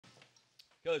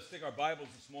Okay, let's take our Bibles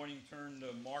this morning, turn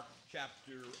to Mark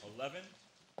chapter 11,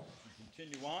 and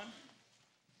continue on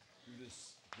through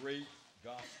this great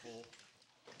gospel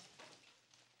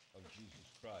of Jesus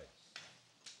Christ.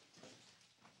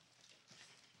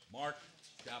 Mark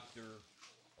chapter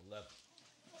 11.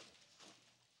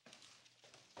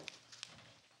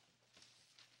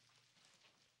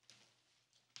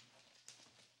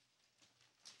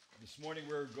 This morning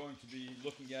we're going to be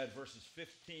looking at verses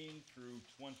 15 through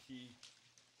 26,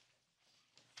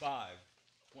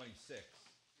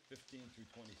 15 through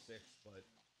 26,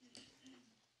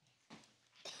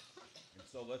 and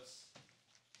so let's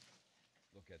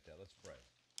look at that. Let's pray.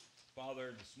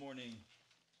 Father, this morning,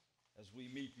 as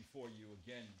we meet before you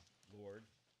again, Lord,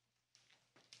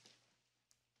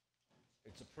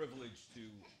 it's a privilege to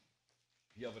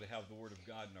be able to have the Word of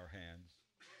God in our hands.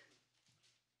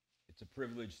 It's a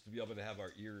privilege to be able to have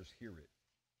our ears hear it,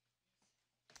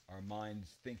 our minds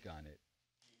think on it,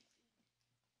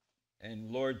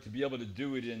 and Lord, to be able to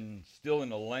do it still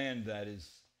in a land that is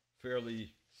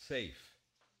fairly safe.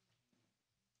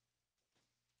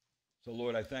 So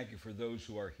Lord, I thank you for those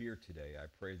who are here today. I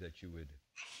pray that you would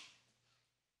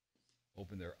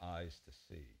open their eyes to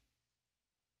see.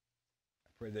 I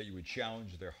pray that you would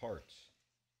challenge their hearts.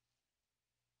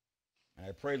 And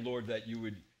I pray, Lord, that you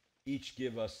would each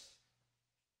give us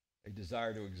a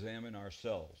desire to examine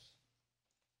ourselves,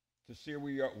 to see where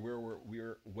we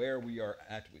are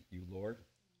at with you, Lord,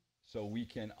 so we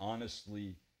can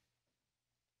honestly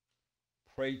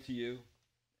pray to you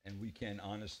and we can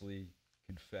honestly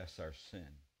confess our sin.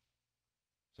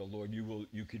 So, Lord,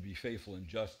 you could be faithful and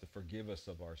just to forgive us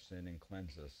of our sin and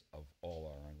cleanse us of all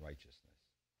our unrighteousness.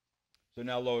 So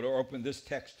now, Lord, open this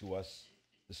text to us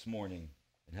this morning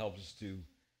and help us to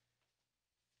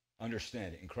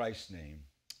understand it. In Christ's name,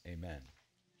 amen.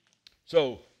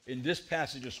 So, in this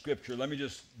passage of Scripture, let me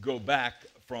just go back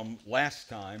from last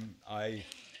time.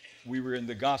 We were in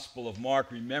the Gospel of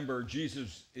Mark. Remember,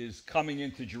 Jesus is coming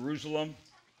into Jerusalem,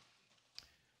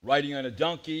 riding on a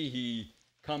donkey. He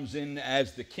comes in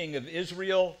as the King of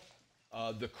Israel.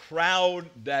 The crowd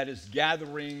that is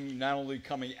gathering, not only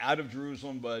coming out of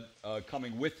Jerusalem, but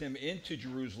coming with him into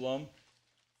Jerusalem,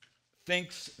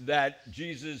 thinks that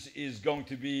Jesus is going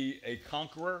to be a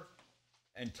conqueror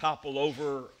and topple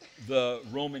over the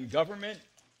Roman government.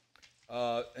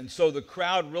 And so the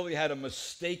crowd really had a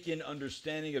mistaken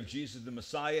understanding of Jesus the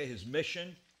Messiah, his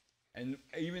mission. And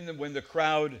even when the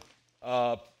crowd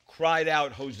cried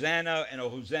out, Hosanna, and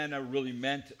Hosanna really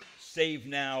meant save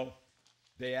now,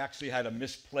 they actually had a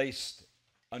misplaced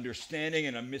understanding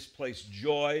and a misplaced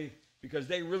joy because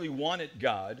they really wanted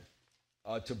God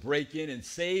to break in and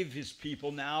save his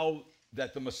people now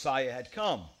that the Messiah had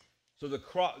come. So the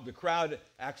crowd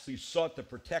actually sought the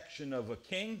protection of a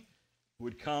king who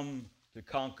would come to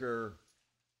conquer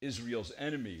Israel's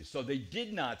enemies. So they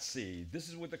did not see. This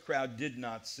is what the crowd did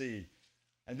not see.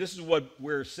 And this is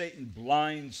where Satan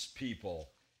blinds people,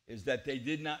 is that they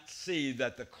did not see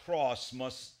that the cross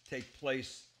must take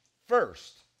place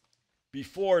first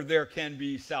before there can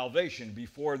be salvation,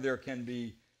 before there can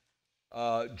be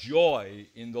joy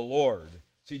in the Lord.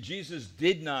 See, Jesus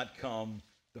did not come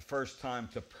the first time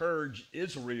to purge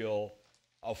Israel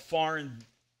of foreign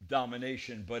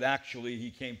domination, but actually he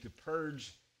came to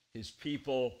purge his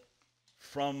people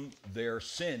from their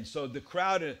sin. So the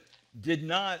crowd did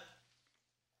not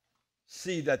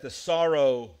see that the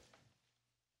sorrow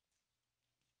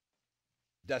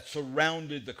that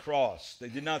surrounded the cross, they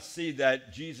did not see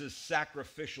that Jesus'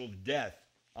 sacrificial death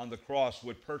on the cross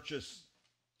would purchase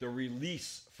the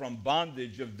release from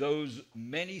bondage of those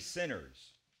many sinners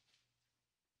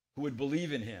who would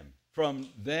believe in him from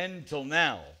then till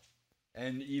now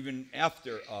and even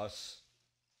after us.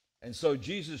 And so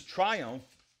Jesus' triumph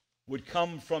would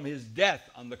come from his death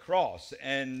on the cross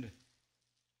and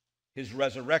his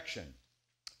resurrection.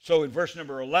 So in verse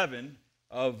number 11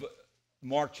 of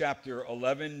Mark chapter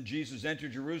 11, Jesus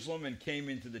entered Jerusalem and came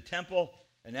into the temple,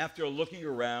 and after looking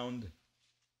around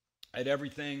at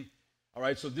everything, all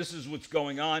right, so this is what's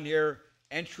going on here.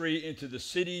 Entry into the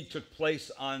city took place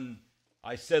on,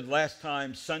 I said last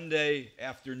time, Sunday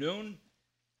afternoon.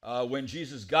 When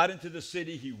Jesus got into the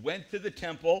city, he went to the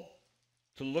temple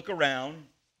to look around,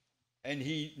 and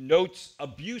he notes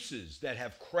abuses that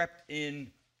have crept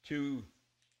into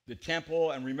the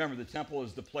temple. And remember, the temple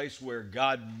is the place where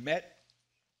God met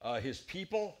his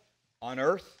people on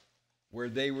earth, where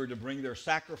they were to bring their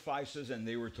sacrifices and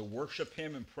they were to worship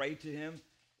him and pray to him.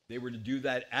 They were to do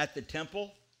that at the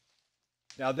temple.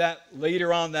 Now that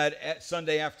later on that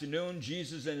Sunday afternoon,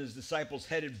 Jesus and his disciples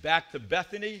headed back to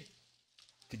Bethany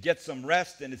to get some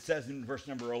rest. And it says in verse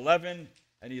number 11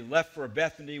 and he left for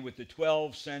Bethany with the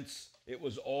 12 since it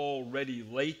was already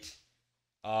late.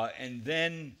 And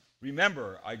then,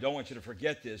 remember, I don't want you to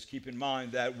forget this. Keep in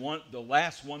mind that the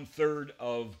last 1/3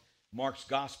 of Mark's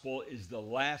gospel is the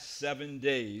last 7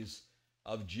 days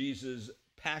of Jesus'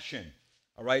 passion.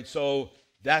 All right, so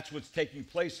that's what's taking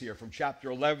place here. From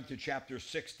chapter 11 to chapter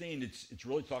 16, it's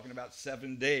really talking about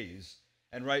 7 days.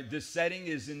 And right, this setting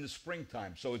is in the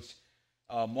springtime. So it's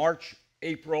March,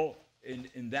 April,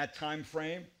 in that time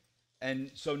frame.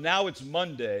 And so now it's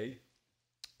Monday,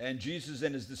 and Jesus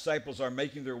and his disciples are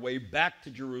making their way back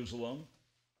to Jerusalem.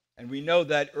 And we know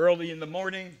that early in the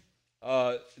morning,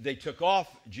 they took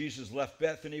off. Jesus left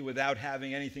Bethany without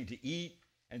having anything to eat.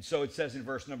 And so it says in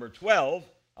verse number 12,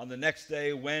 on the next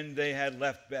day when they had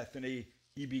left Bethany,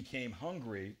 he became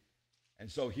hungry.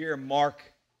 And so here Mark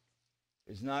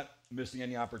is not missing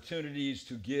any opportunities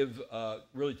to give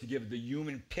the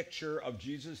human picture of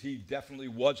Jesus. He definitely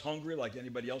was hungry, like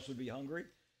anybody else would be hungry.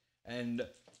 And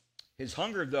his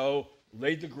hunger, though,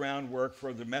 laid the groundwork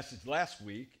for the message last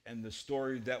week and the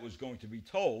story that was going to be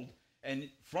told. And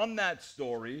from that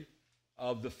story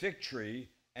of the fig tree,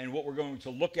 and what we're going to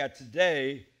look at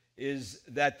today is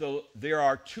that there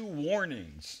are 2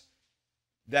 warnings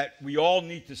that we all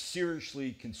need to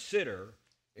seriously consider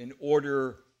in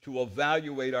order to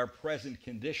evaluate our present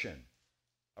condition.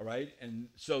 All right? And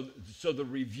so a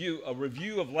review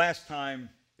of last time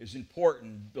is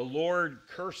important. The Lord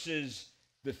curses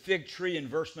the fig tree in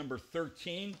verse number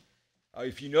 13.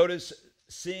 If you notice,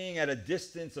 seeing at a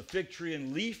distance a fig tree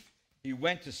and leaf, he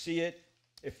went to see it,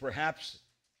 if perhaps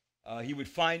he would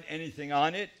find anything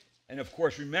on it. And of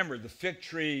course, remember, the fig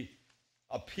tree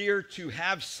appeared to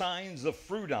have signs of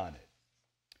fruit on it.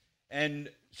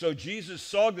 And so Jesus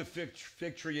saw the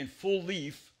fig tree in full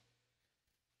leaf,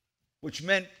 which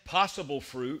meant possible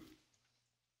fruit.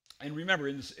 And remember,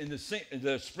 in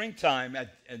the springtime at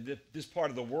this part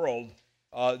of the world,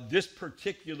 this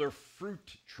particular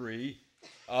fruit tree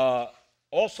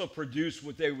also produced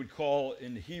what they would call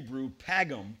in Hebrew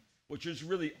pagum, which is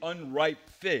really unripe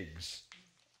figs.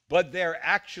 But they're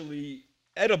actually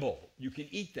edible. You can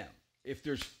eat them. If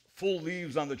there's full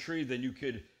leaves on the tree, then you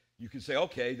could say,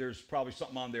 okay, there's probably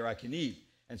something on there I can eat.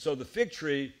 And so the fig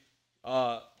tree,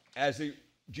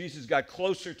 Jesus got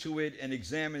closer to it and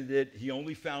examined it, he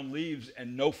only found leaves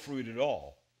and no fruit at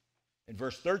all. In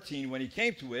verse 13, when he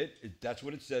came to it, that's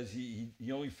what it says. He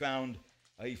only found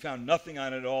nothing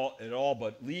on it at all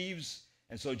but leaves.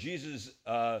 And so Jesus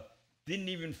didn't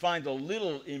even find a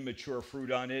little immature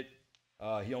fruit on it.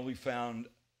 He found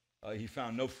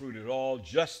no fruit at all,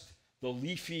 just the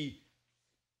leafy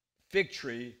fig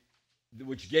tree,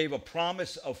 which gave a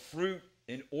promise of fruit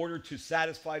in order to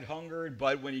satisfy hunger.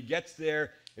 But when he gets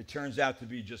there, it turns out to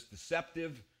be just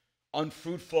deceptive,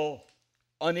 unfruitful,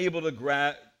 unable to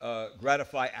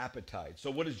gratify appetite.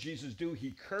 So what does Jesus do?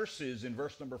 He curses, in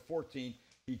verse number 14,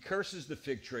 he curses the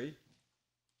fig tree.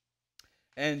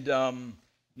 And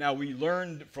now we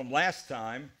learned from last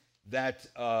time that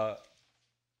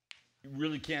you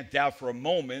really can't doubt for a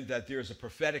moment that there's a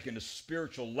prophetic and a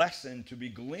spiritual lesson to be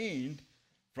gleaned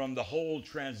from the whole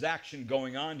transaction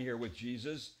going on here with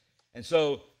Jesus. And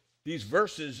so these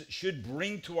verses should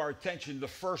bring to our attention the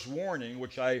first warning,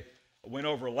 which I went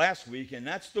over last week, and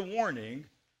that's the warning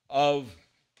of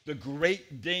the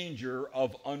great danger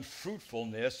of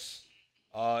unfruitfulness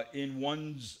in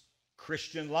one's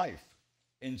Christian life,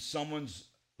 in someone's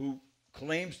who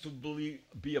claims to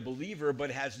be a believer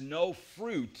but has no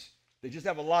fruit. They just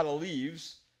have a lot of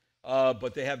leaves,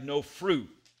 but they have no fruit.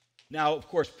 Now, of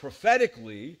course,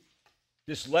 prophetically,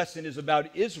 this lesson is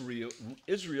about Israel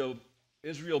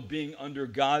being under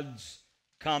God's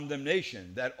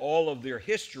condemnation, that all of their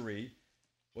history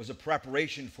was a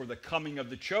preparation for the coming of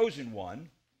the chosen one.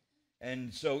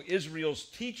 And so Israel's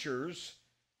teachers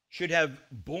should have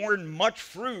borne much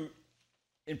fruit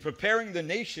in preparing the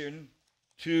nation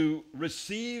to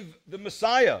receive the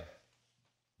Messiah.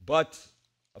 But,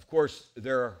 of course,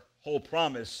 their whole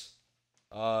promise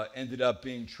ended up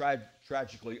being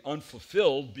tragically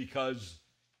unfulfilled because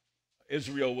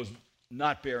Israel was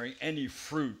not bearing any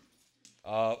fruit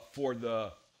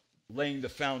for laying the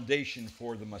foundation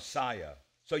for the Messiah.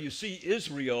 So you see,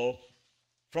 Israel,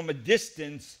 from a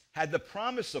distance, had the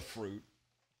promise of fruit,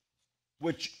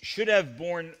 which should have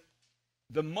borne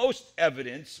the most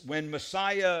evidence when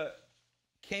Messiah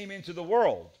came into the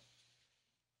world,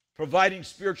 providing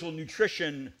spiritual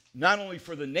nutrition not only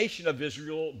for the nation of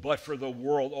Israel, but for the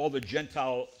world, all the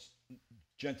Gentile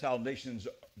nations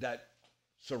that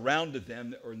surrounded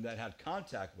them or that had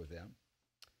contact with them.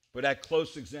 But at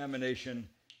close examination,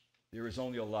 there is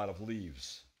only a lot of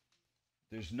leaves.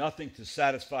 There's nothing to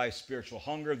satisfy spiritual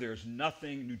hunger. There's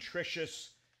nothing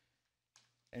nutritious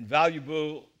and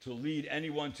valuable to lead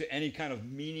anyone to any kind of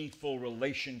meaningful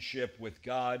relationship with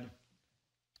God.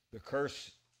 The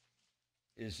curse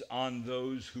is on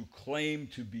those who claim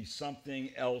to be something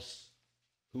else,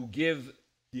 who give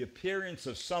the appearance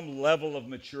of some level of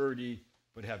maturity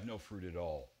but have no fruit at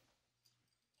all.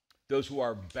 Those who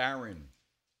are barren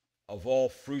of all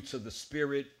fruits of the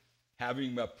Spirit,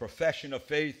 having a profession of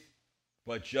faith,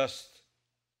 but just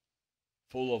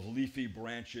full of leafy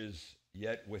branches,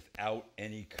 yet without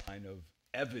any kind of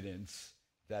evidence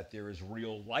that there is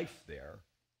real life there.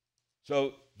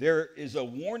 So there is a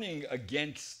warning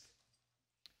against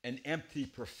an empty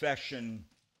profession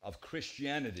of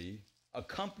Christianity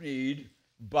accompanied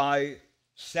by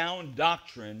sound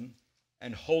doctrine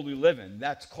and holy living.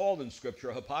 That's called in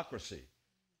Scripture hypocrisy,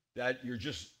 that you're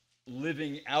just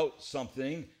living out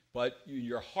something, but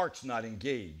your heart's not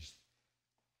engaged.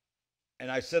 And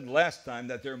I said last time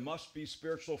that there must be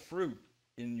spiritual fruit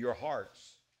in your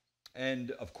hearts.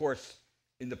 And, of course,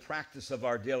 in the practice of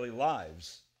our daily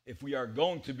lives, if we are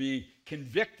going to be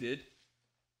convicted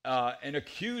and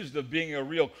accused of being a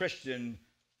real Christian,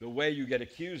 the way you get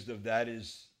accused of that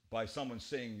is by someone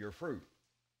seeing your fruit.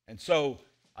 And so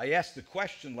I asked the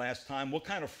question last time, what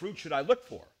kind of fruit should I look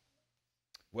for?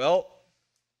 Well,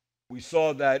 we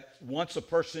saw that once a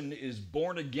person is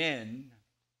born again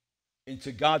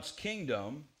into God's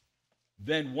kingdom,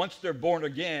 then once they're born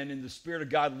again and the Spirit of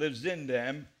God lives in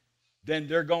them, then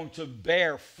they're going to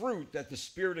bear fruit that the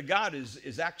Spirit of God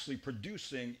is actually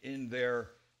producing in their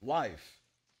life.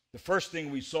 The first thing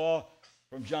we saw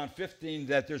from John 15,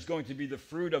 that there's going to be the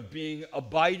fruit of being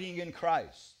abiding in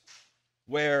Christ,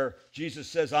 where Jesus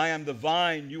says, I am the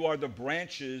vine, you are the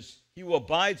branches. He who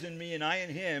abides in me and I in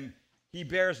him, he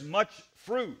bears much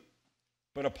fruit.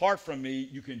 But apart from me,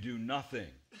 you can do nothing.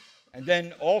 And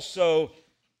then also,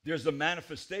 there's the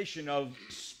manifestation of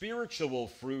spiritual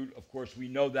fruit. Of course, we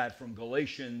know that from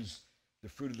Galatians. The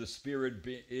fruit of the Spirit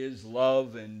is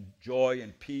love and joy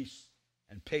and peace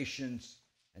and patience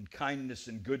and kindness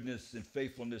and goodness and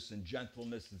faithfulness and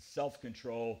gentleness and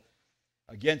self-control.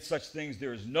 Against such things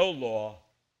there is no law.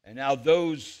 And now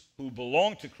those who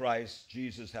belong to Christ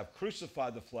Jesus have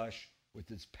crucified the flesh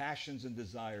with its passions and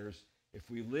desires. If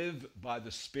we live by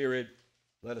the Spirit,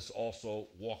 let us also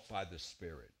walk by the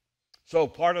Spirit. So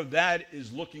part of that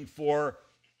is looking for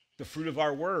the fruit of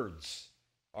our words.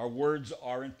 Our words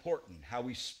are important, how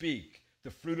we speak,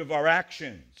 the fruit of our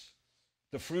actions,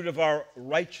 the fruit of our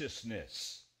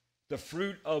righteousness, the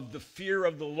fruit of the fear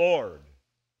of the Lord,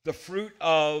 the fruit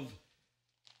of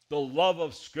the love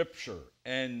of Scripture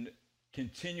and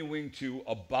continuing to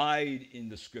abide in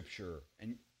the Scripture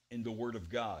and in the Word of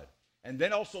God. And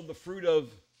then also the fruit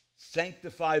of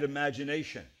sanctified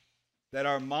imagination, that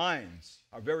our minds,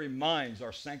 our very minds,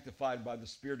 are sanctified by the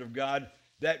Spirit of God,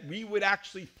 that we would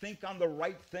actually think on the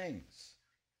right things,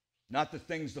 not the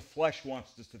things the flesh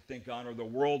wants us to think on, or the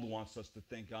world wants us to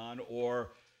think on, or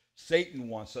Satan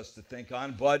wants us to think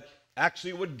on, but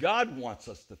actually what God wants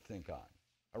us to think on.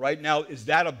 All right, now, is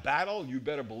that a battle? You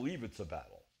better believe it's a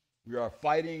battle. We are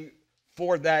fighting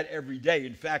for that every day.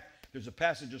 In fact, there's a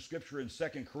passage of Scripture in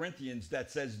 2 Corinthians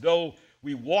that says, though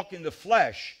we walk in the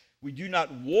flesh, we do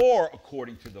not war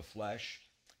according to the flesh,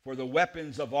 for the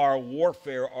weapons of our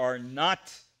warfare are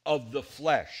not of the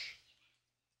flesh,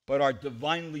 but are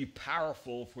divinely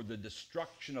powerful for the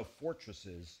destruction of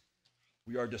fortresses.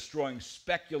 We are destroying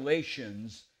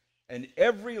speculations and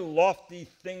every lofty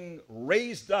thing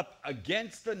raised up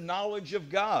against the knowledge of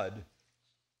God,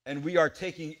 and we are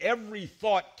taking every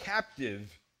thought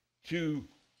captive to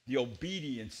the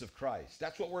obedience of Christ.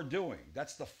 That's what we're doing.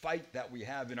 That's the fight that we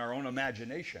have in our own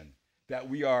imagination, that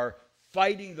we are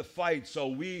fighting the fight so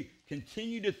we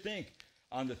continue to think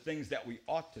on the things that we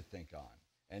ought to think on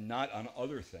and not on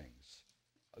other things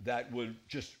that would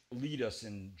just lead us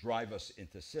and drive us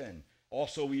into sin.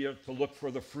 Also, we have to look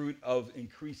for the fruit of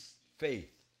increased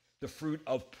faith, the fruit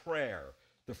of prayer,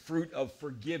 the fruit of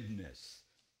forgiveness,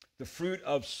 the fruit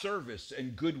of service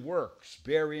and good works,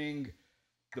 bearing,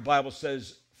 the Bible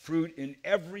says, fruit in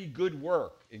every good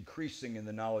work, increasing in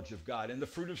the knowledge of God, and the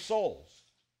fruit of souls,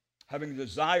 having a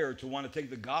desire to want to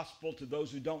take the gospel to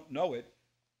those who don't know it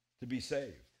to be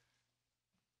saved.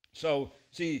 So,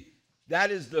 see,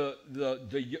 that is the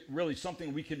really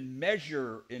something we can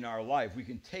measure in our life. We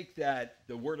can take that,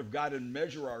 the Word of God, and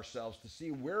measure ourselves to see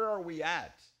where are we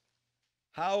at?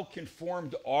 How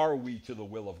conformed are we to the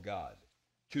will of God,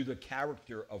 to the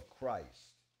character of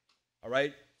Christ? All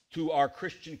right? To our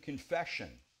Christian confession,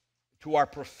 to our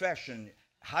profession.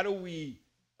 How do we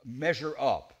measure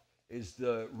up is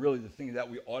really the thing that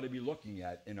we ought to be looking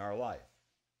at in our life.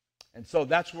 And so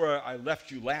that's where I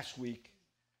left you last week.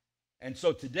 And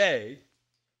so today,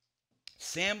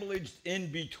 sandwiched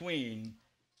in between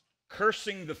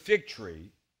cursing the fig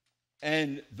tree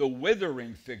and the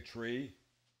withering fig tree,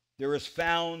 there is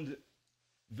found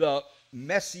the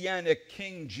Messianic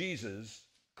King Jesus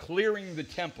clearing the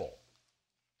temple,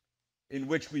 in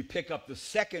which we pick up the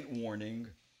second warning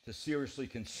to seriously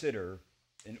consider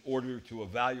in order to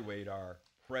evaluate our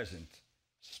present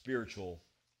spiritual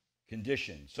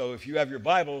condition. So if you have your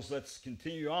Bibles, let's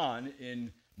continue on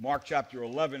in Mark chapter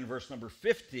 11, verse number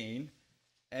 15.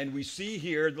 And we see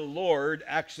here the Lord,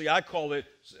 actually I call it,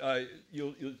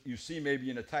 you see maybe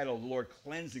in the title, the Lord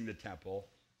cleansing the temple.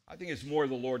 I think it's more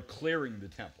the Lord clearing the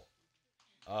temple.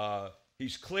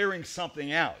 He's clearing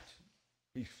something out.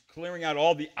 He's clearing out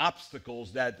all the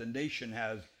obstacles that the nation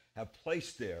have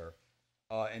placed there,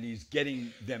 and he's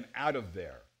getting them out of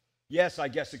there. Yes, I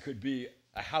guess it could be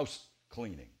a house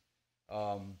cleaning.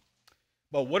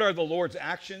 But what are the Lord's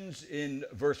actions in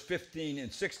verse 15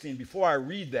 and 16? Before I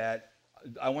read that,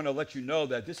 I want to let you know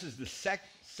that this is the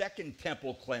second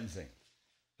temple cleansing.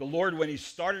 The Lord, when he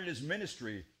started his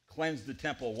ministry, cleansed the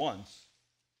temple once.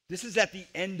 This is at the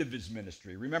end of his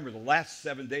ministry. Remember, the last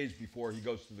 7 days before he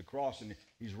goes to the cross and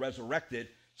he's resurrected.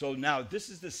 So now this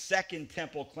is the second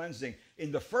temple cleansing.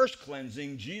 In the first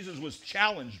cleansing, Jesus was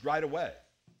challenged right away.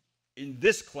 In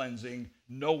this cleansing,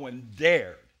 no one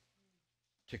dared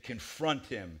to confront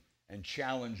him and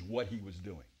challenge what he was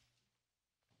doing.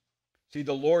 See,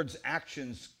 the Lord's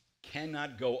actions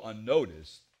cannot go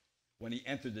unnoticed when he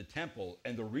entered the temple.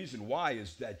 And the reason why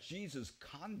is that Jesus'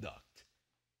 conduct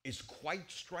is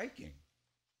quite striking.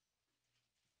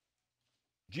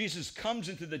 Jesus comes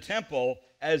into the temple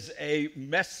as a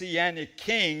messianic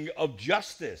king of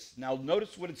justice. Now,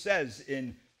 notice what it says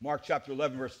in Mark chapter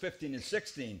 11, verse 15 and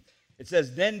 16. It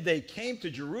says, "Then they came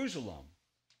to Jerusalem,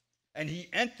 and he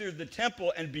entered the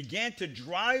temple and began to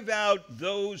drive out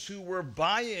those who were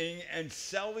buying and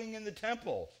selling in the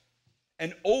temple,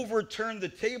 and overturned the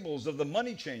tables of the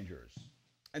money changers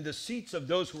and the seats of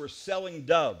those who were selling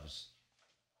doves.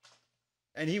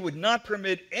 And he would not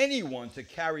permit anyone to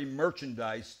carry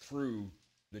merchandise through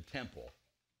the temple."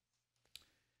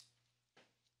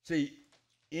 See,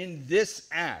 in this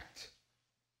act,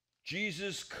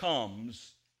 Jesus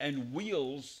comes and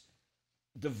wields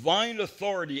divine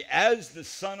authority as the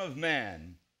Son of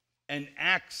Man and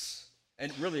acts,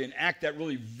 and really an act that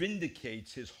really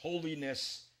vindicates his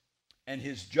holiness and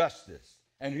his justice.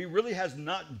 And he really has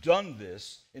not done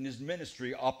this in his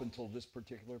ministry up until this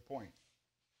particular point.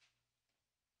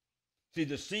 See,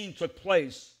 the scene took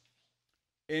place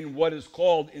in what is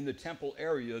called in the temple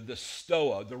area the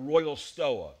stoa, the royal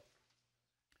stoa.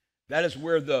 That is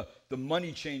where the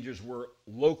money changers were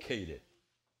located.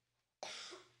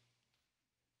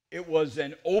 It was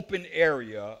an open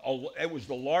area. It was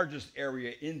the largest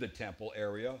area in the temple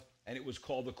area, and it was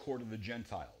called the court of the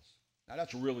Gentiles. Now,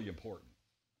 that's really important.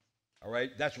 All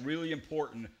right? That's really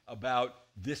important about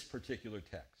this particular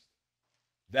text.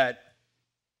 That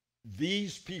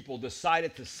these people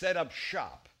decided to set up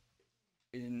shop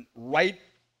right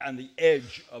on the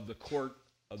edge of the court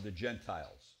of the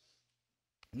Gentiles.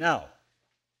 Now,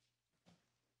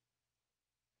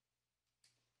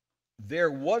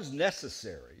 there was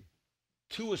necessary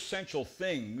two essential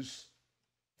things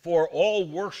for all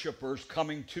worshipers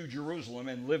coming to Jerusalem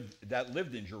and that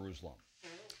lived in Jerusalem.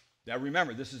 Now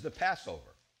remember, this is the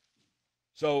Passover.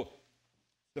 So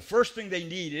the first thing they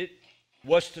needed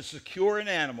was to secure an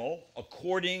animal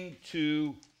according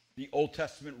to the Old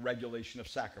Testament regulation of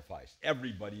sacrifice.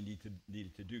 Everybody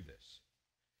needed to do this.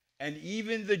 And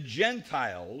even the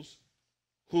Gentiles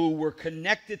who were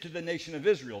connected to the nation of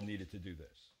Israel needed to do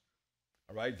this.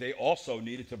 All right? They also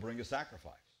needed to bring a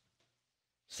sacrifice.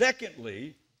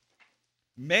 Secondly,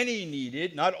 many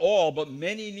needed, not all, but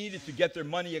many needed to get their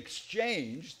money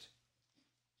exchanged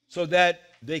so that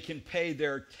they can pay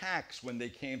their tax when they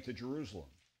came to Jerusalem.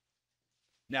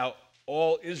 Now,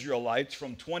 all Israelites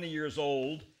from 20 years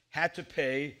old had to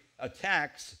pay a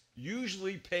tax,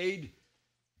 usually paid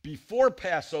before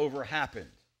Passover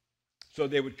happened. So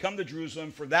they would come to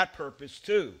Jerusalem for that purpose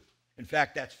too. In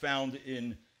fact, that's found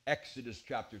in Exodus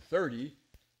chapter 30.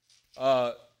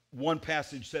 One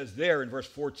passage says there in verse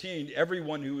 14,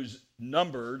 "Everyone who is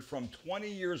numbered from 20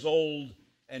 years old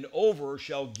and over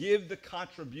shall give the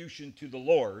contribution to the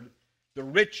Lord. The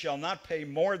rich shall not pay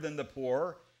more than the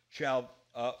poor, shall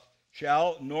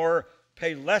nor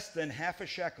pay less than half a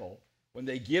shekel when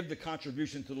they give the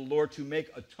contribution to the Lord to make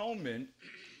atonement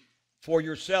for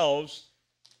yourselves.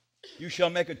 You shall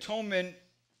make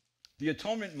the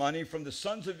atonement money from the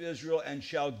sons of Israel and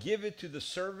shall give it to the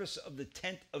service of the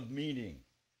tent of meeting.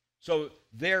 So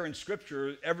there in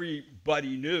Scripture,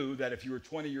 everybody knew that if you were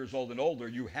 20 years old and older,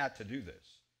 you had to do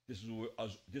this.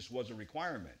 This was a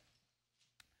requirement.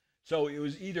 So it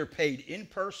was either paid in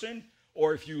person,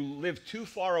 or if you lived too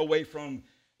far away from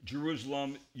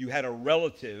Jerusalem, you had a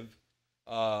relative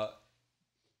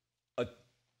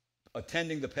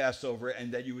attending the Passover,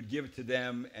 and that you would give it to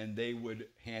them, and they would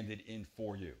hand it in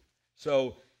for you.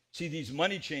 So, see, these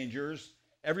money changers,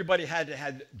 everybody had to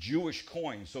have Jewish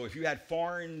coins. So if you had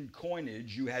foreign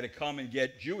coinage, you had to come and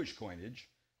get Jewish coinage,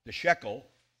 the shekel,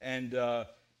 and a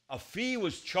fee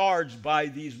was charged by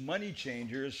these money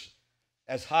changers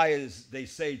as high as, they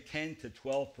say, 10 to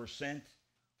 12%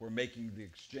 for making the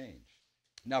exchange.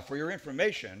 Now, for your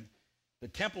information, the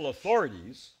temple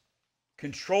authorities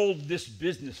controlled this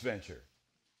business venture,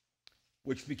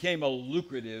 which became a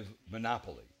lucrative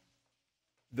monopoly.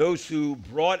 Those who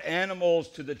brought animals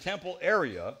to the temple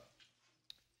area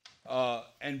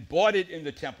and bought it in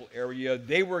the temple area,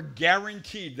 they were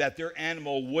guaranteed that their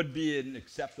animal would be an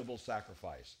acceptable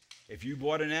sacrifice. If you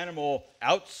bought an animal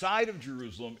outside of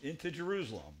Jerusalem into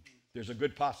Jerusalem, there's a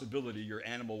good possibility your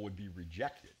animal would be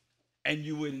rejected, and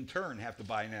you would in turn have to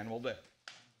buy an animal there.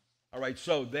 All right,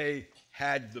 so they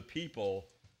had the people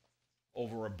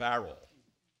over a barrel.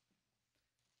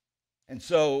 And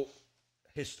so,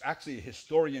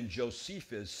 historian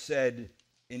Josephus said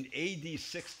in AD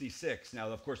 66, now,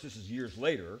 of course, this is years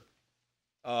later,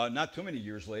 not too many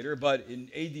years later, but in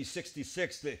AD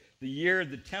 66, the year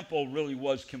the temple really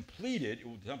was completed,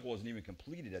 the temple wasn't even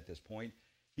completed at this point,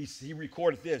 he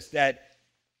recorded this, that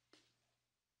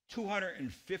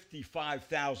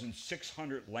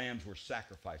 255,600 lambs were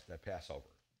sacrificed at Passover.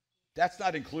 That's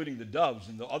not including the doves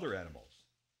and the other animals.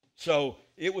 So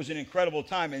it was an incredible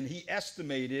time, and he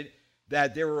estimated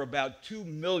that there were about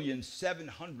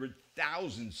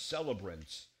 2,700,000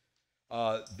 celebrants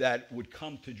that would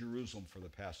come to Jerusalem for the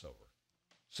Passover.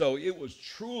 So it was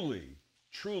truly,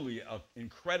 truly an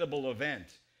incredible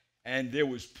event, and there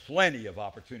was plenty of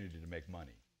opportunity to make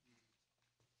money.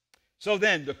 So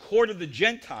then, the court of the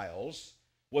Gentiles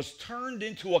was turned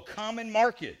into a common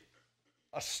market,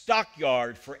 a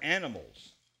stockyard for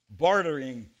animals.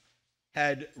 Bartering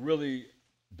had really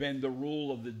been the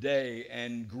rule of the day,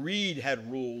 and greed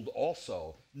had ruled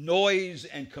also. Noise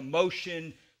and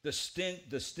commotion, the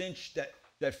stench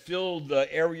that filled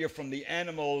the area from the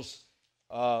animals,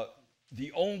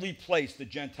 the only place the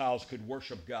Gentiles could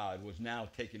worship God was now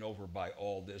taken over by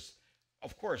all this.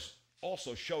 Of course,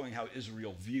 also showing how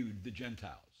Israel viewed the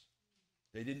Gentiles.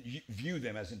 They didn't view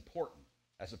them as important,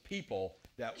 as a people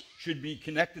that should be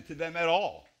connected to them at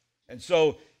all. And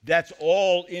so that's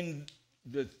all in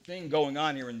the thing going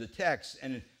on here in the text.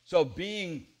 And so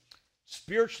being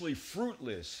spiritually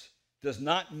fruitless does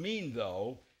not mean,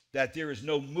 though, that there is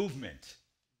no movement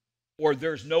or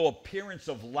there's no appearance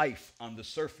of life on the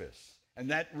surface.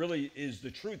 And that really is the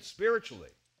truth spiritually.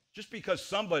 Just because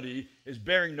somebody is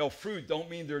bearing no fruit don't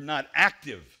mean they're not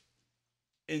active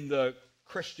in the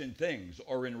Christian things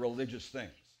or in religious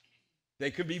things.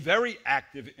 They could be very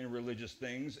active in religious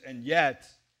things, and yet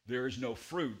there is no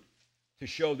fruit to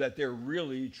show that they're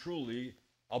really, truly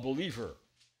a believer.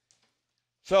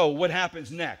 So what happens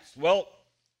next? Well,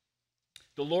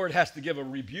 the Lord has to give a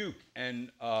rebuke and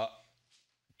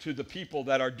to the people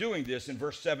that are doing this. In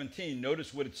verse 17,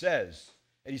 notice what it says.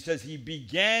 And he says, he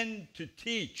began to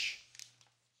teach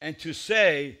and to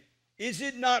say, is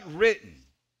it not written,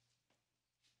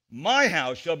 my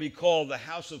house shall be called the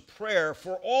house of prayer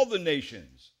for all the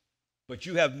nations, but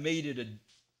you have made it a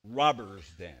robber's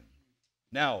den.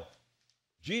 Now,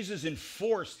 Jesus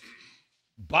enforced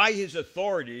by his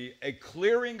authority a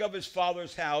clearing of his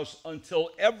Father's house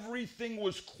until everything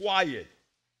was quiet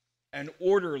and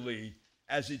orderly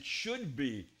as it should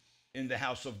be in the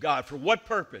house of God. For what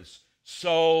purpose?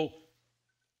 So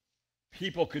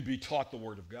people could be taught the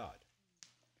Word of God.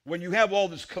 When you have all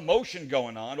this commotion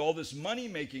going on, all this money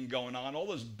making going on, all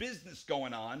this business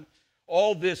going on,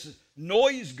 all this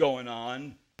noise going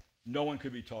on, no one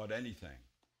could be taught anything.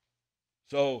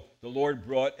 So the Lord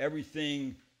brought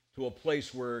everything to a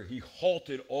place where he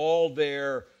halted all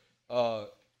their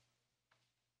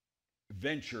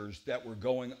ventures that were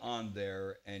going on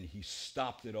there, and he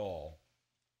stopped it all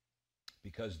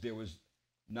because there was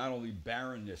not only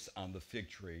barrenness on the fig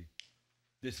tree,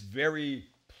 this very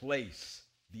place,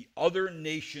 the other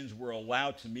nations were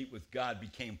allowed to meet with God,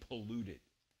 became polluted.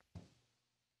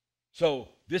 So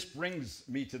this brings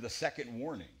me to the second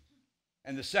warning.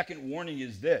 And the second warning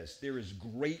is this: there is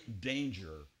great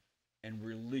danger in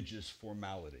religious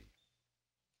formality.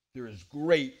 There is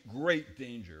great, great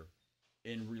danger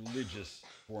in religious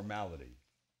formality.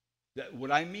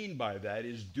 What I mean by that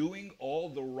is doing all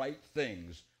the right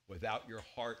things without your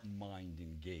heart and mind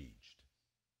engaged,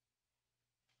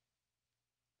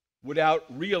 without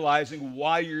realizing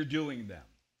why you're doing them.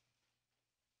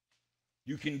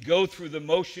 You can go through the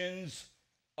motions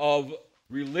of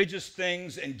religious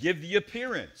things and give the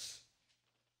appearance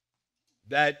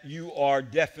that you are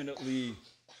definitely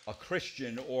a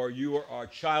Christian or you are a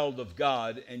child of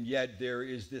God, and yet there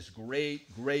is this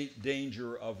great, great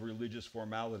danger of religious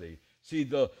formality. See,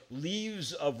 the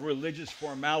leaves of religious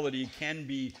formality can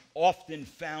be often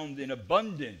found in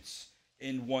abundance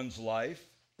in one's life.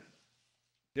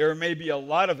 There may be a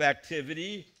lot of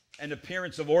activity, an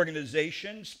appearance of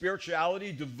organization,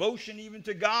 spirituality, devotion even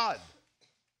to God.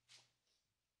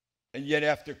 And yet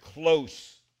after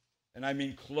close, and I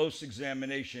mean close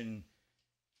examination,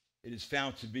 it is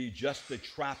found to be just the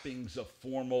trappings of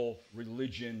formal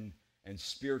religion and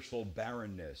spiritual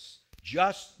barrenness.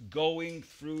 Just going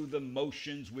through the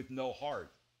motions with no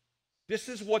heart. This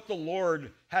is what the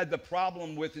Lord had the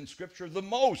problem with in Scripture the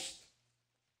most.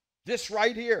 This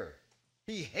right here.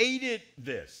 He hated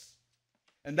this.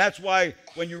 And that's why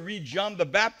when you read John the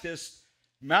Baptist,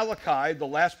 Malachi, the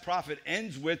last prophet,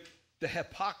 ends with the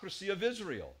hypocrisy of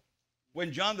Israel.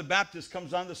 When John the Baptist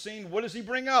comes on the scene, what does he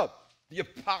bring up?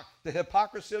 The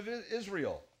hypocrisy of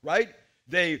Israel, right?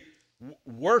 They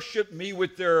worship me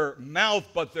with their mouth,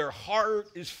 but their heart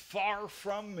is far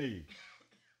from me.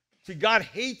 See, God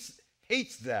hates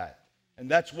that. And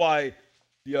that's why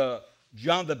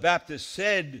John the Baptist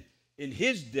said in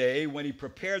his day, when he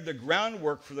prepared the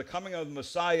groundwork for the coming of the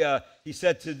Messiah, he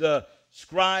said to the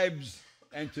scribes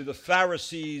and to the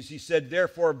Pharisees, he said,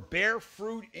 therefore, bear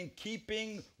fruit in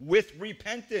keeping with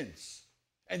repentance.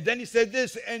 And then he said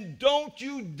this, and don't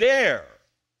you dare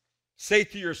say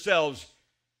to yourselves,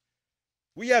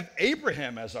 we have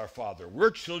Abraham as our father.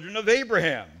 We're children of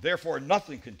Abraham. Therefore,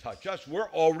 nothing can touch us. We're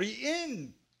already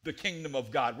in the kingdom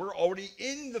of God. We're already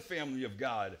in the family of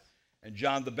God. And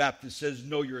John the Baptist says,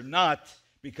 no, you're not,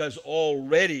 because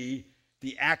already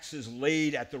the axe is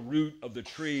laid at the root of the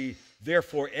tree.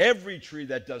 Therefore, every tree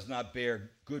that does not bear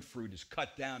good fruit is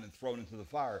cut down and thrown into the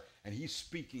fire. And he's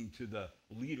speaking to the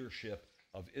leadership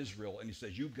of Israel. And he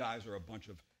says, you guys are a bunch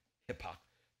of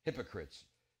hypocrites.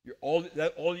 All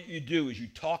you do is you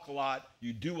talk a lot,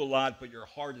 you do a lot, but your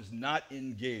heart is not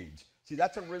engaged. See,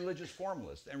 that's a religious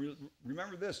formalist. And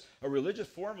remember this, a religious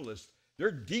formalist, they're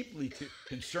deeply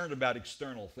concerned about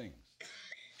external things.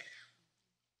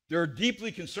 They're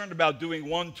deeply concerned about doing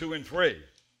 1, 2, and 3,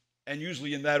 and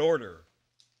usually in that order.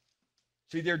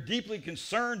 See, they're deeply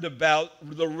concerned about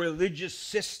the religious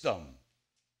system.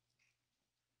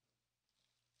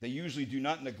 They usually do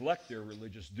not neglect their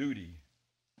religious duty,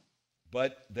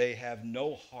 but they have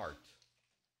no heart.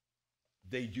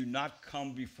 They do not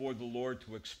come before the Lord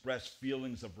to express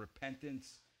feelings of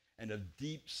repentance and a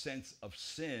deep sense of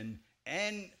sin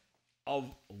and of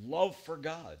love for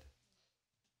God.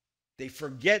 They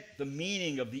forget the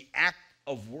meaning of the act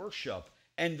of worship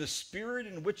and the spirit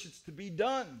in which it's to be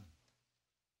done.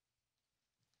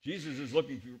 Jesus is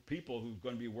looking for people who are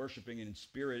going to be worshiping in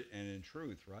spirit and in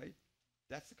truth, right?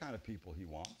 That's the kind of people he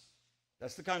wants.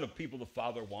 That's the kind of people the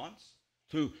Father wants.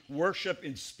 To worship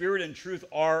in spirit and truth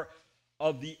are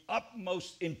of the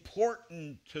utmost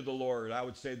importance to the Lord. I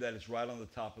would say that it's right on the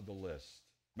top of the list.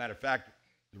 Matter of fact,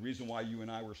 the reason why you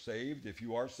and I were saved, if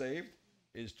you are saved,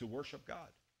 is to worship God.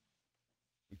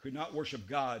 We could not worship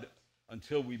God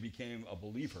until we became a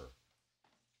believer.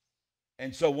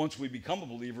 And so once we become a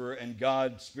believer and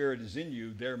God's Spirit is in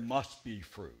you, there must be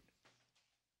fruit.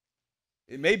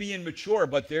 It may be immature,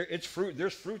 but it's fruit.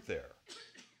 There's fruit there.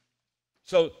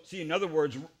 So, see, in other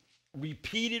words,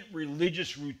 repeated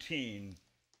religious routine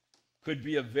could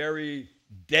be a very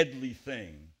deadly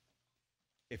thing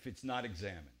if it's not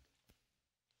examined.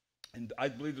 And I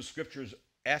believe the Scripture is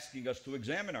asking us to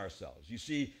examine ourselves. You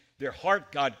see, their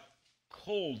heart got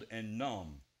cold and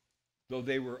numb, though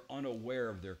they were unaware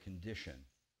of their condition.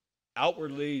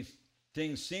 Outwardly,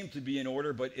 things seemed to be in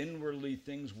order, but inwardly,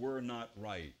 things were not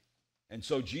right. And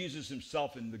so Jesus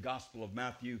himself in the Gospel of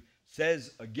Matthew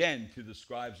says again to the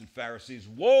scribes and Pharisees,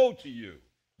 woe to you,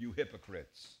 you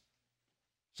hypocrites.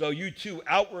 So you too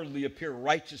outwardly appear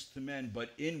righteous to men, but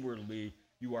inwardly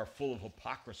you are full of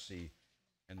hypocrisy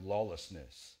and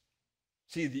lawlessness.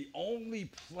 See, the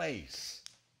only place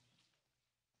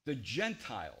the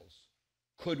Gentiles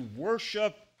could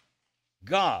worship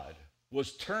God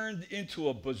was turned into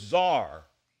a bazaar,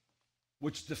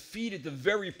 which defeated the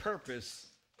very purpose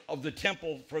of the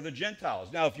temple for the Gentiles.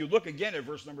 Now, if you look again at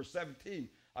verse number 17,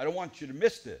 I don't want you to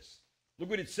miss this. Look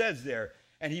what it says there.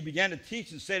 And he began to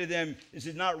teach and say to them, is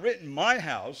it not written, my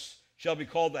house shall be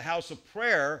called the house of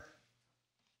prayer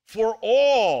for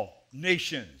all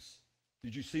nations,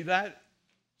 Did you see that?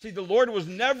 See, the Lord was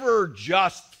never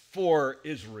just for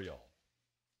Israel.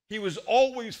 He was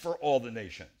always for all the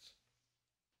nations.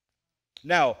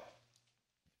 Now,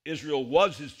 Israel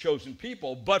was his chosen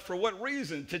people, but for what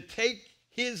reason? To take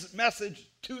his message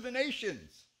to the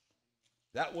nations.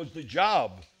 That was the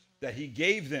job that he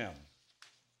gave them.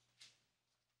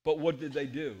 But what did they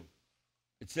do?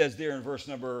 It says there in verse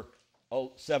number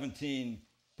 17,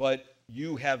 but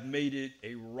you have made it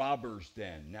a robber's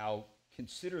den. Now,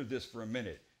 consider this for a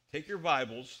minute. Take your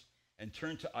Bibles and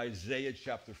turn to Isaiah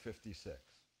chapter 56.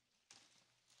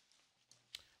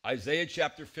 Isaiah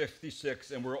chapter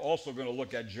 56, and we're also going to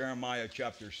look at Jeremiah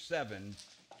chapter 7,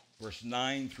 verse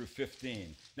 9 through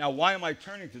 15. Now, why am I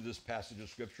turning to this passage of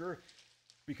Scripture?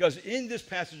 Because in this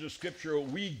passage of Scripture,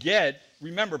 we get,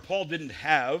 remember, Paul didn't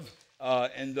have,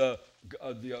 and the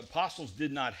apostles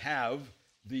did not have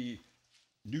the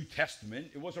New Testament.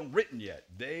 It wasn't written yet.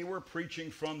 They were preaching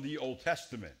from the Old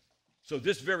Testament. So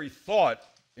this very thought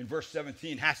in verse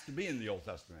 17 has to be in the Old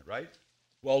Testament, right?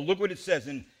 Well, look what it says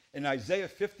in Isaiah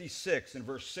 56, in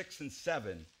verse 6 and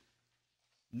 7.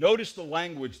 Notice the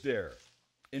language there.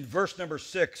 In verse number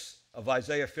 6 of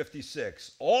Isaiah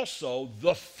 56, also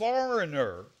the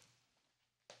foreigner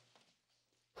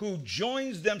who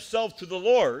joins themselves to the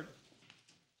Lord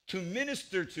to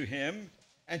minister to him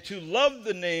and to love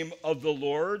the name of the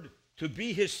Lord, to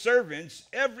be his servants,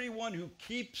 everyone who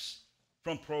keeps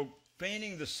from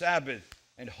profaning the Sabbath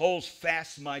and holds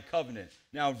fast my covenant.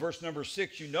 Now, in verse number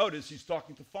 6, you notice he's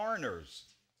talking to foreigners,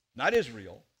 not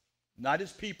Israel, not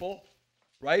his people,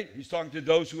 right? He's talking to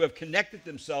those who have connected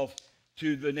themselves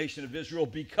to the nation of Israel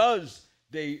because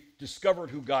they discovered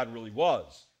who God really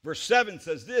was. Verse 7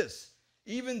 says this,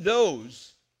 even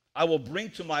those I will bring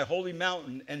to my holy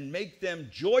mountain and make them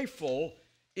joyful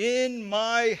in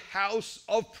my house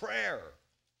of prayer.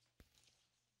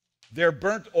 Their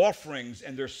burnt offerings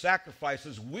and their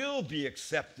sacrifices will be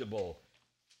acceptable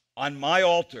on my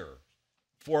altar,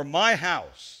 for my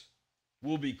house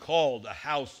will be called a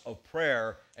house of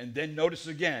prayer. And then notice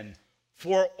again,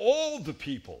 for all the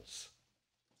peoples.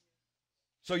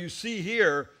 So you see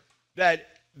here that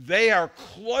they are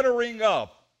cluttering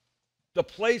up the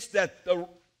place that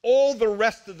all the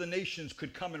rest of the nations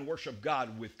could come and worship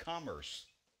God with commerce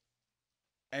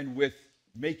and with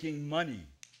making money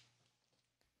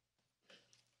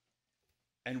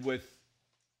and with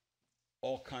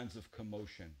all kinds of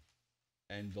commotion.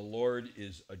 And the Lord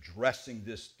is addressing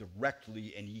this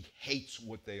directly, and he hates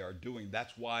what they are doing.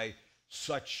 That's why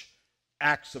such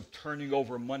acts of turning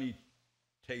over money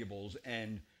tables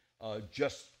and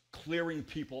just clearing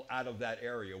people out of that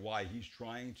area, why he's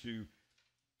trying to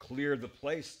clear the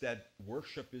place that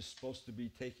worship is supposed to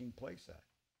be taking place at.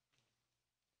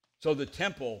 So the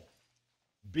temple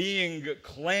being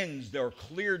cleansed or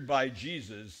cleared by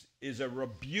Jesus is a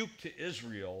rebuke to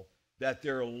Israel that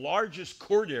their largest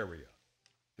court area,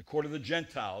 the court of the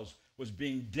Gentiles, was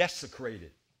being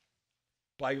desecrated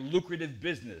by lucrative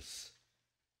business,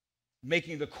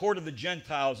 making the court of the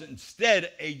Gentiles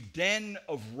instead a den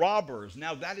of robbers.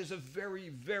 Now, that is a very,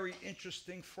 very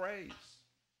interesting phrase.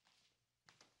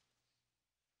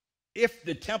 If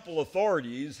the temple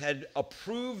authorities had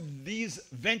approved these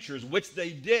ventures, which they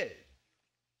did,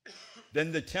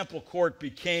 then the temple court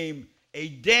became a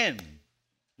den.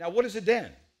 Now, what is a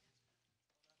den?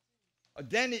 A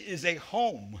den is a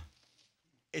home.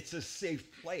 It's a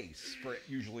safe place,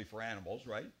 usually for animals,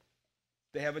 right?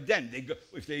 They have a den. They go,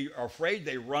 if they are afraid,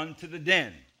 they run to the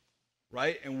den,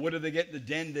 right? And what do they get in the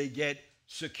den? They get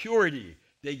security.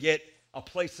 They get a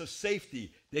place of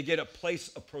safety. They get a place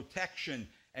of protection.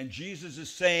 And Jesus is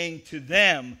saying to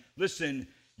them, listen,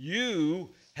 you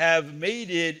have made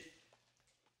it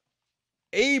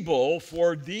able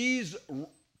for these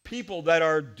people that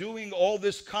are doing all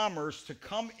this commerce to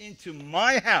come into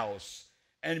my house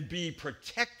and be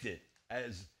protected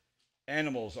as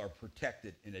animals are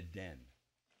protected in a den.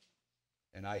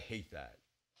 And I hate that.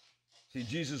 See,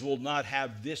 Jesus will not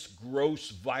have this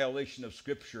gross violation of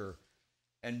Scripture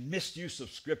and misuse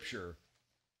of Scripture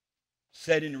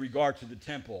said in regard to the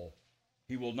temple.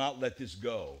 He will not let this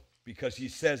go, because he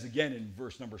says again in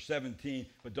verse number 17,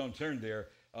 but don't turn there,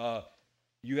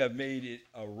 you have made it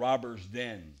a robber's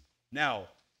den. Now,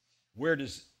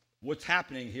 what's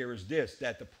happening here is this,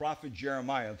 that the prophet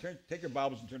Jeremiah, take your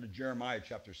Bibles and turn to Jeremiah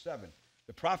chapter 7.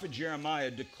 The prophet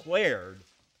Jeremiah declared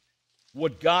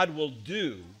what God will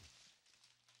do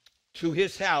to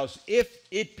his house if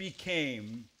it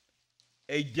became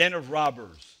a den of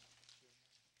robbers.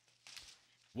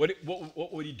 What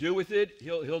would he do with it?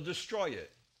 He'll destroy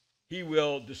it. He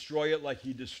will destroy it like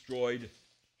he destroyed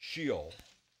Shiloh.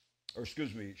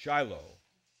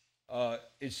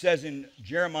 It says in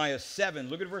Jeremiah 7,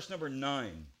 look at verse number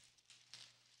 9.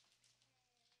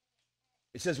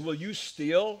 It says, will you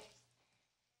steal,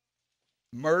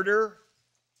 murder,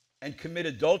 and commit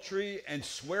adultery, and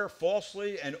swear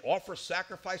falsely, and offer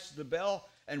sacrifices to Baal,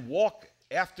 and walk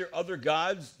after other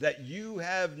gods that you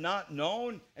have not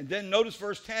known? And then notice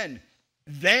verse 10.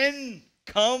 Then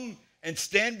come and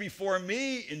stand before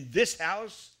me in this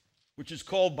house, which is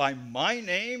called by my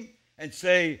name, and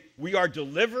say, we are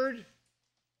delivered,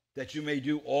 that you may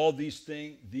do all these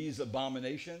things, these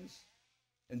abominations.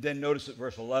 And then notice at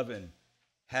verse 11,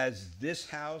 has this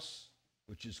house,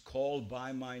 which is called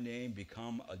by my name,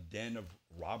 become a den of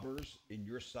robbers in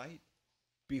your sight?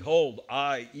 Behold,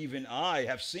 I, even I,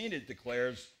 have seen it,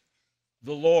 declares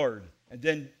the Lord. And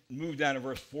then move down to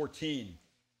verse 14.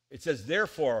 It says,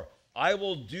 therefore, I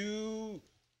will do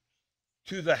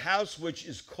to the house which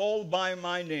is called by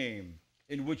my name,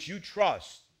 in which you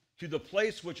trust, to the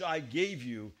place which I gave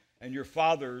you and your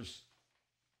fathers,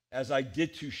 as I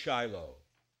did to Shiloh.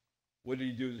 What did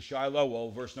he do to Shiloh?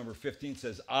 Well, verse number 15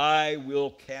 says, I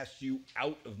will cast you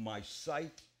out of my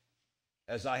sight,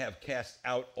 as I have cast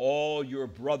out all your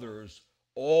brothers,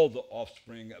 all the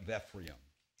offspring of Ephraim.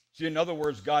 See, in other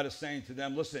words, God is saying to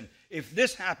them, listen, if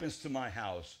this happens to my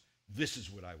house, this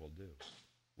is what I will do.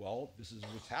 Well, this is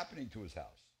what's happening to his house.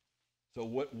 So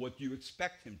what do you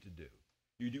expect him to do?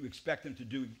 You do expect him to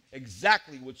do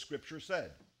exactly what Scripture said.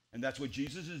 And that's what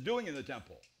Jesus is doing in the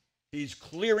temple. He's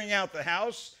clearing out the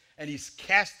house, and he's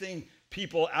casting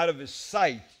people out of his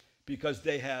sight because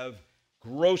they have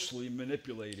grossly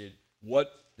manipulated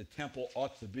what the temple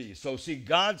ought to be. So see,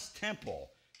 God's temple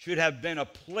should have been a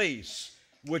place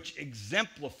which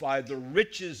exemplified the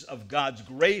riches of God's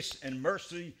grace and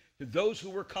mercy to those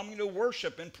who were coming to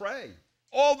worship and pray.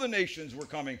 All the nations were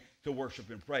coming to worship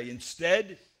and pray.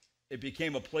 Instead, it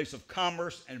became a place of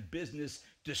commerce and business,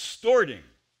 distorting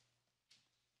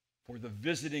for the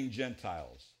visiting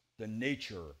Gentiles the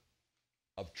nature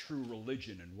of true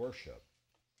religion and worship.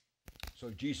 So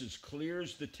Jesus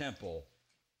clears the temple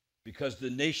because the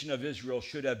nation of Israel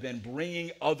should have been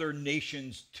bringing other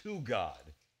nations to God.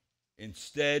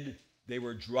 Instead, they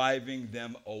were driving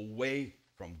them away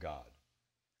from God.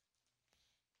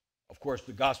 Of course,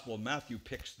 the Gospel of Matthew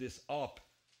picks this up,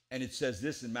 and it says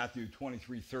this in Matthew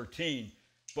 23:13,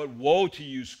 but woe to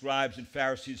you, scribes and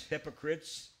Pharisees,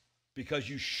 hypocrites, because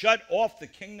you shut off the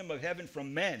kingdom of heaven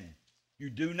from men. You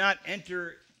do not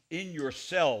enter in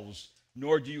yourselves,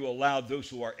 nor do you allow those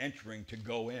who are entering to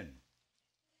go in.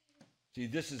 See,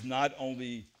 this is not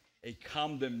only a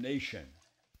condemnation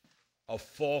of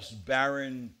false,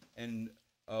 barren, and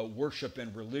worship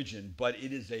and religion, but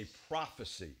it is a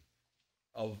prophecy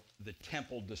of the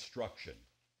temple destruction.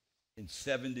 In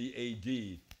 70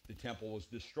 A.D., the temple was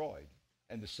destroyed,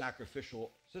 and the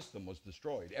sacrificial system was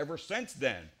destroyed. Ever since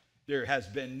then, there has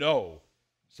been no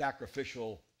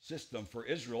sacrificial system for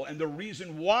Israel, and the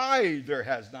reason why there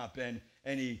has not been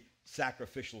any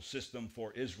sacrificial system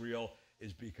for Israel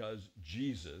is because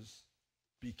Jesus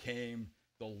became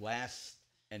the last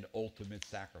and ultimate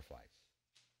sacrifice.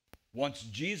 Once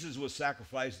Jesus was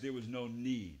sacrificed, there was no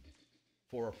need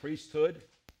for a priesthood.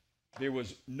 There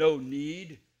was no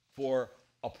need for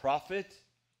a prophet.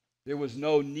 There was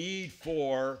no need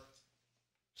for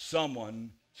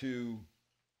someone to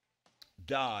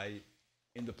die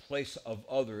in the place of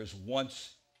others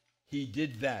once he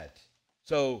did that.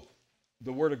 So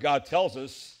the Word of God tells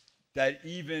us that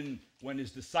even when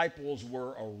his disciples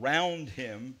were around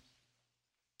him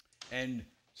and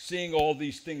seeing all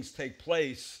these things take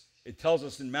place, it tells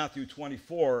us in Matthew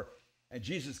 24, and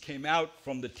Jesus came out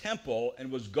from the temple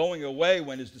and was going away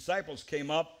when his disciples came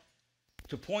up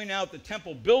to point out the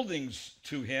temple buildings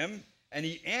to him. And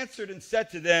he answered and said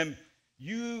to them,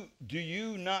 do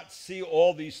you not see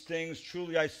all these things?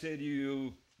 Truly I say to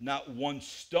you, not one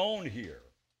stone here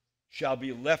shall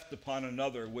be left upon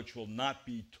another which will not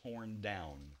be torn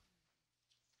down.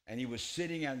 And he was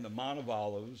sitting on the Mount of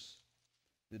Olives.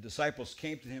 The disciples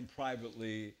came to him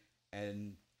privately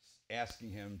and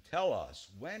asking him, tell us,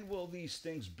 when will these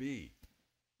things be?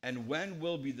 And when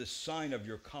will be the sign of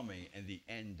your coming and the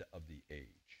end of the age?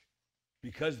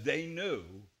 Because they knew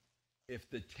if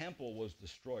the temple was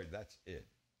destroyed, that's it.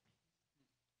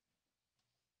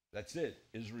 That's it.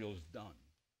 Israel's done.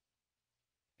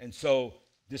 And so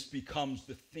this becomes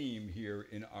the theme here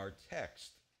in our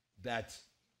text, that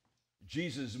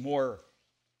Jesus more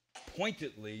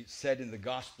pointedly said in the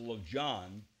Gospel of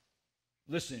John,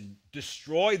 listen,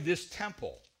 destroy this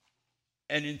temple,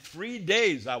 and in 3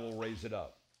 days I will raise it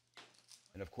up.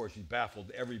 And of course, he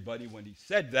baffled everybody when he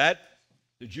said that.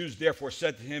 The Jews therefore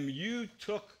said to him, it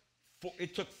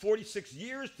took 46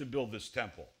 years to build this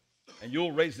temple, and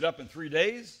you'll raise it up in 3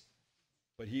 days.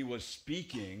 But he was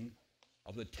speaking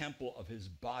of the temple of his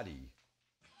body.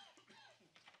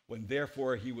 When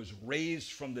therefore he was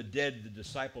raised from the dead, the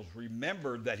disciples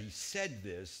remembered that he said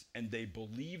this, and they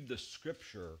believed the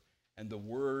scripture and the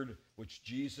word which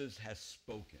Jesus has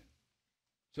spoken.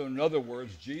 So in other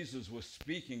words, Jesus was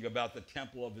speaking about the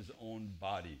temple of his own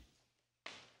body.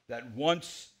 That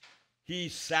once he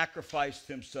sacrificed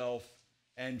himself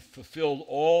and fulfilled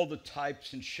all the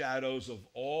types and shadows of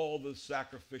all the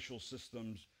sacrificial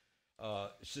system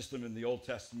in the Old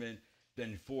Testament,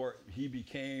 then he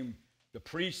became the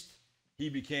priest, he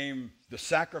became the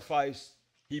sacrifice,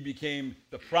 he became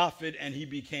the prophet, and he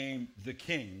became the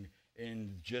king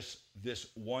in just this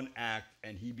one act,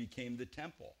 and he became the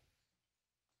temple.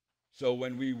 So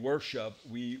when we worship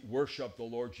the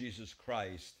Lord Jesus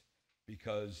Christ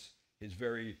because his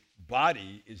very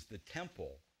body is the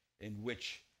temple in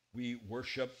which we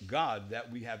worship God, that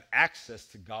we have access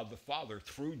to God the Father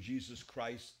through Jesus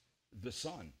Christ the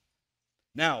Son.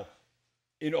 Now,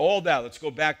 in all that, let's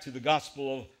go back to the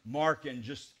Gospel of Mark and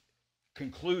just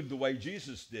conclude the way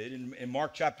Jesus did. In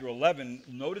Mark chapter 11,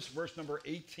 notice verse number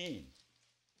 18.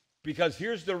 Because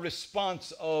here's the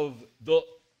response of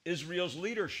Israel's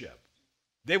leadership.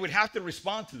 They would have to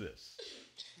respond to this.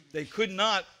 They could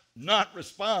not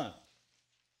respond.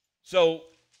 So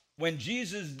when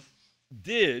Jesus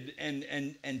did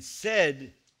and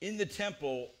said in the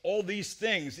temple all these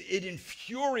things, it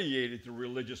infuriated the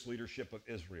religious leadership of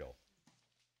Israel.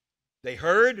 They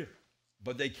heard,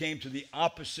 but they came to the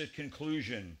opposite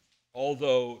conclusion,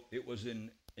 although it was an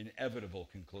inevitable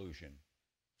conclusion.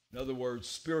 In other words,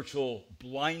 spiritual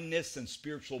blindness and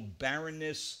spiritual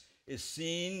barrenness is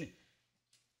seen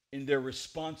in their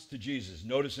response to Jesus.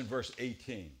 Notice in verse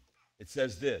 18, it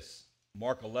says this,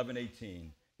 Mark 11:18,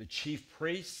 the chief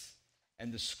priests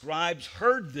and the scribes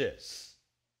heard this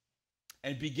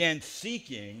and began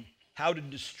seeking how to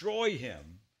destroy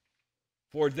him,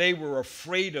 for they were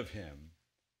afraid of him,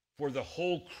 for the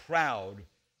whole crowd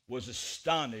was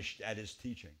astonished at his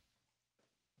teaching.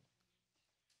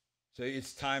 So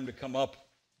it's time to come up,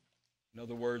 in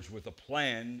other words, with a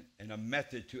plan and a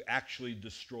method to actually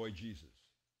destroy Jesus.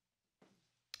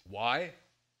 Why?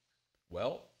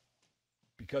 Well,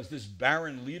 because this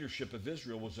barren leadership of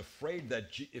Israel was afraid that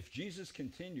if Jesus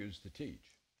continues to teach,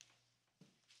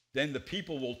 then the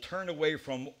people will turn away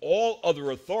from all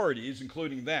other authorities,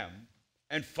 including them,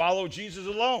 and follow Jesus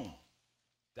alone.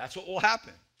 That's what will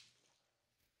happen.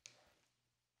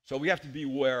 So we have to be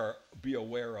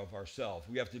aware of ourselves.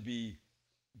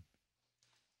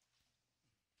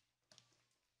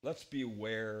 Let's be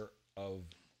aware of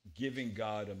giving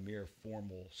God a mere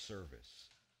formal service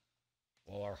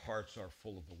while our hearts are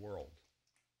full of the world.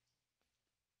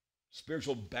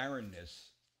 Spiritual barrenness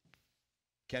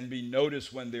can be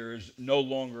noticed when there is no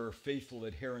longer faithful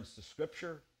adherence to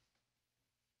Scripture,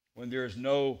 when there is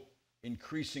no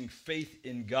increasing faith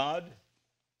in God,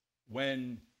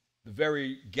 when the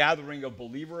very gathering of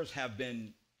believers have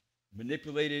been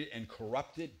manipulated and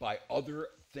corrupted by other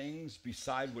things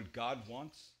beside what God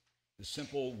wants, the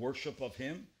simple worship of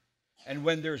him, and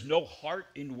when there's no heart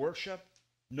in worship,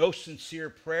 no sincere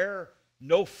prayer,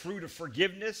 no fruit of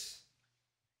forgiveness.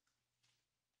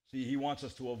 See, he wants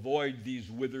us to avoid these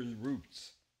withered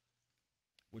roots,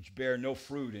 which bear no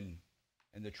fruit, and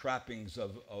the trappings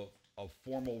of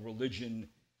formal religion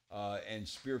and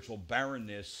spiritual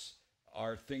barrenness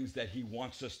are things that he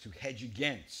wants us to hedge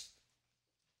against.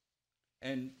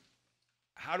 And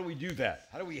how do we do that?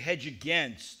 How do we hedge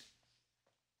against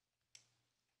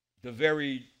the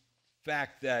very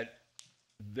fact that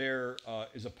there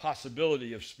is a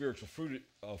possibility of spiritual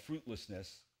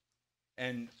fruitlessness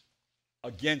and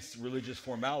against religious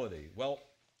formality? Well,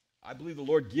 I believe the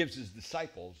Lord gives his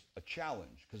disciples a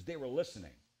challenge because they were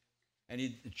listening. And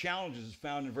the challenge is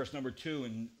found in verse number 2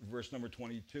 and verse number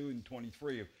 22 and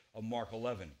 23 of Mark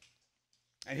 11.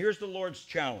 And here's the Lord's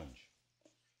challenge.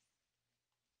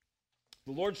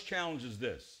 The Lord's challenge is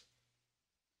this.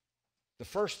 The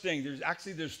first thing,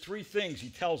 there's three things he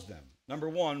tells them. Number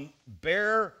one,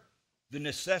 bear the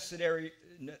necessary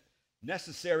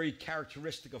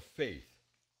characteristic of faith.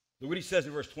 Look what he says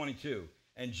in verse 22.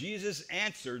 And Jesus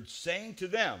answered, saying to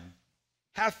them,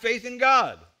 have faith in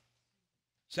God.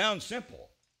 Sounds simple,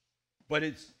 but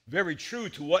it's very true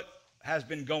to what has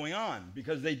been going on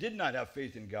because they did not have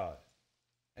faith in God.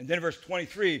 And then verse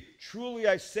 23, truly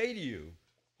I say to you,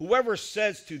 whoever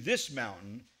says to this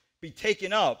mountain, be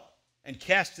taken up and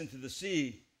cast into the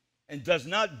sea, and does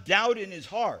not doubt in his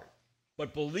heart,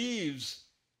 but believes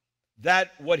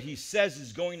that what he says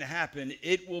is going to happen,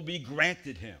 it will be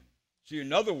granted him. So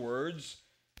in other words,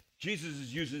 Jesus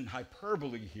is using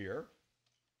hyperbole here,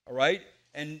 all right?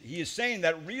 And he is saying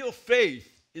that real faith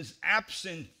is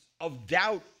absent of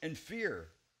doubt and fear.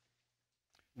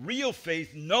 Real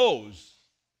faith knows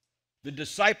the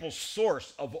disciples'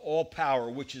 source of all power,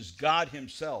 which is God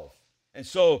himself. And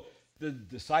so the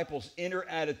disciples' inner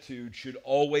attitude should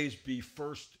always be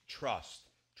first trust.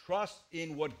 Trust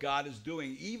in what God is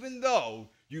doing, even though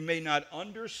you may not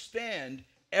understand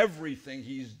everything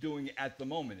he's doing at the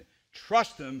moment.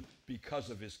 Trust him because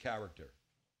of his character.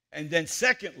 And then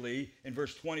secondly, in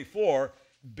verse 24,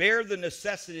 bear the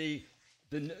necessary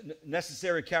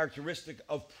characteristic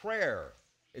of prayer.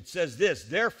 It says this,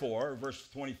 therefore, verse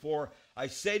 24, I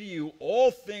say to you,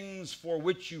 all things for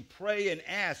which you pray and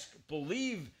ask,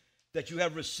 believe that you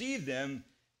have received them,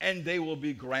 and they will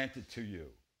be granted to you.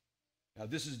 Now,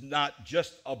 this is not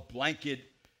just a blanket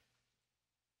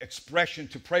expression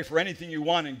to pray for anything you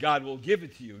want and God will give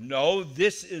it to you. No,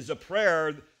 this is a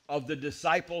prayer of the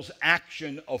disciples'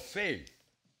 action of faith.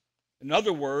 In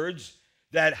other words,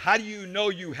 that how do you know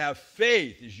you have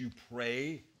faith is you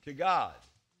pray to God.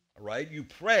 All right? You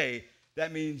pray.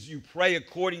 That means you pray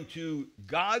according to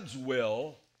God's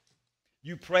will.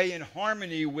 You pray in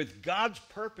harmony with God's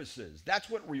purposes.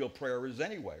 That's what real prayer is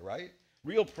anyway, right?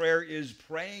 Real prayer is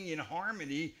praying in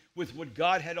harmony with what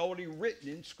God had already written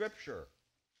in Scripture.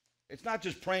 It's not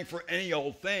just praying for any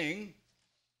old thing.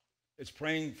 It's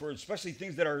praying for especially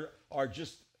things that are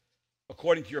just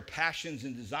according to your passions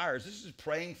and desires. This is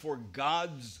praying for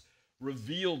God's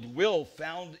revealed will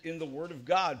found in the Word of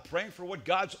God, praying for what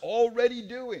God's already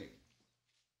doing.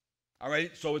 All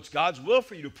right, so it's God's will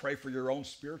for you to pray for your own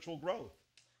spiritual growth.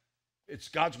 It's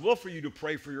God's will for you to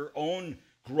pray for your own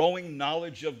growing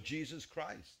knowledge of Jesus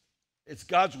Christ. It's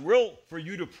God's will for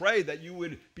you to pray that you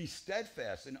would be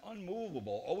steadfast and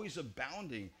unmovable, always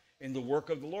abounding in the work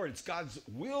of the Lord. It's God's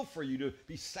will for you to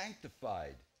be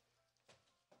sanctified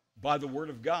by the Word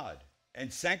of God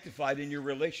and sanctified in your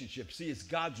relationship. See, it's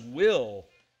God's will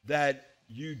that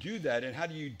you do that. And how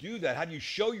do you do that? How do you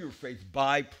show your faith?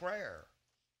 By prayer.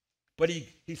 But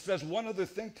he says one other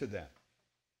thing to them.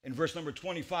 In verse number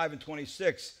 25 and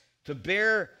 26, to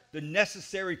bear the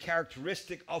necessary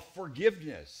characteristic of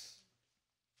forgiveness.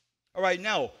 All right,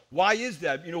 now, why is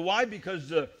that? You know why? Because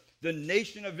the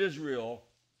nation of Israel,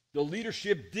 the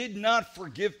leadership did not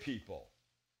forgive people.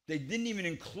 They didn't even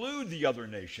include the other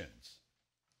nations.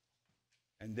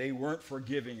 And they weren't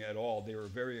forgiving at all. They were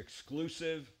very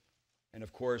exclusive. And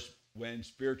of course, when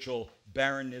spiritual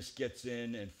barrenness gets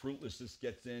in and fruitlessness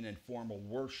gets in and formal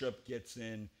worship gets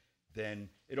in, then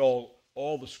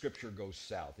all the scripture goes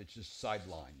south. It's just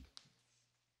sidelined.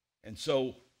 And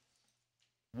so,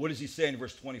 what does he say in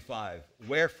verse 25?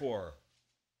 Wherefore,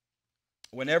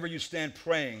 whenever you stand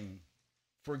praying,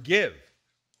 forgive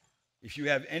if you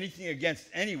have anything against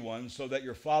anyone, so that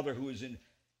your Father who is in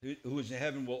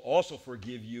heaven will also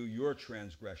forgive you your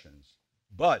transgressions.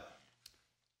 But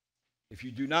if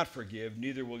you do not forgive,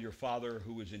 neither will your Father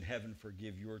who is in heaven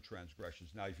forgive your transgressions.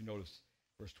 Now, if you notice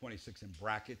verse 26 in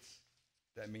brackets,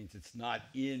 that means it's not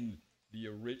in the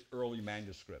early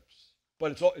manuscripts.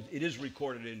 But it is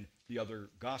recorded in the other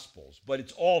Gospels. But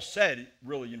it's all said,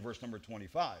 really, in verse number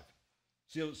 25.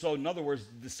 So in other words,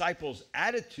 the disciples'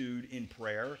 attitude in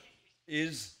prayer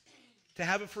is to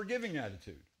have a forgiving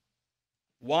attitude.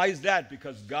 Why is that?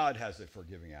 Because God has a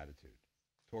forgiving attitude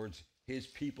towards his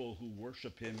people who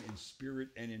worship him in spirit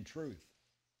and in truth.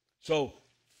 So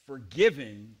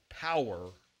forgiving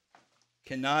power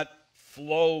cannot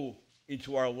flow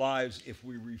into our lives if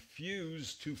we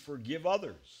refuse to forgive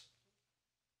others.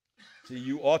 See,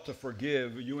 you ought to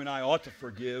forgive, you and I ought to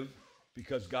forgive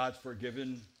because God's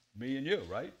forgiven me and you,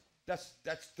 right? That's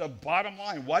the bottom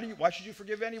line. Why should you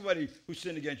forgive anybody who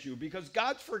sinned against you? Because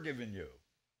God's forgiven you,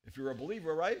 if you're a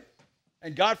believer, right?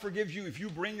 And God forgives you if you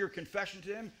bring your confession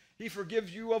to him. He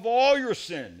forgives you of all your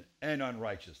sin and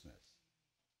unrighteousness.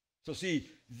 So see,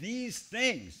 these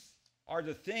things are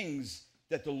the things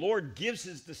that the Lord gives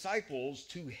his disciples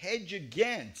to hedge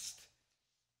against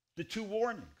the two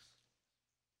warnings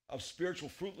of spiritual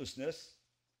fruitlessness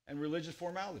and religious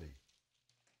formality.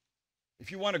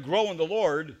 If you want to grow in the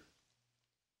Lord,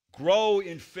 grow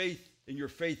in faith, in your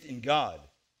faith in God.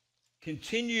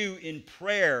 Continue in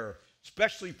prayer,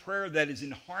 especially prayer that is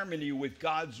in harmony with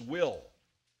God's will.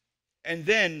 And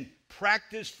then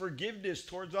practice forgiveness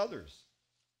towards others.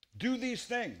 Do these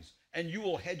things, and you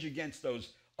will hedge against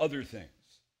those other things.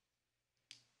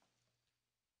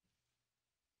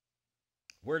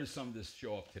 Where does some of this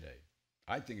show up today?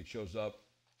 I think it shows up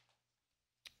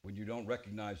when you don't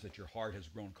recognize that your heart has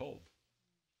grown cold,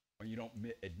 when you don't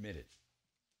admit it.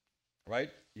 Right?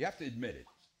 You have to admit it.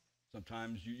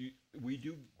 Sometimes we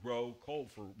do grow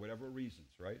cold for whatever reasons,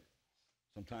 right?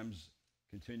 Sometimes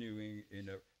continuing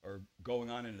or going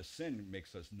on in a sin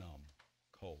makes us numb,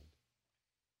 cold.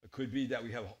 It could be that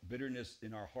we have bitterness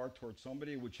in our heart towards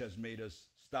somebody, which has made us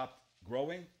stop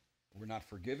growing. We're not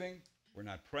forgiving. We're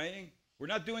not praying. We're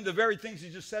not doing the very things he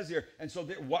just says here. And so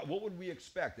what would we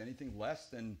expect? Anything less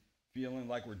than feeling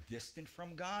like we're distant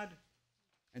from God?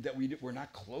 And that we're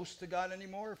not close to God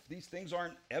anymore? If these things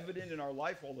aren't evident in our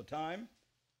life all the time,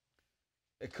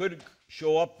 it could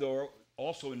show up, though,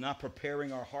 also in not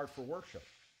preparing our heart for worship.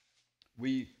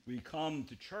 We come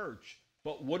to church,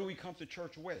 but what do we come to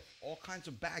church with? All kinds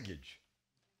of baggage.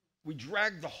 We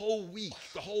drag the whole week,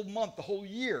 the whole month, the whole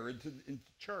year into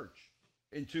church,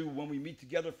 into when we meet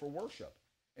together for worship.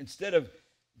 Instead of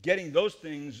getting those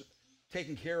things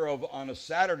taken care of on a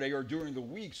Saturday or during the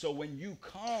week, so when you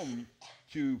come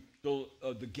to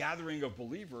the gathering of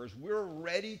believers, we're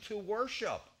ready to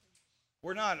worship.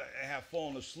 We're not have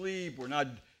fallen asleep. We're not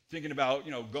thinking about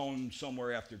going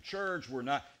somewhere after church. We're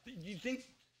not. Do you think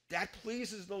that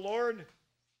pleases the Lord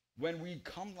when we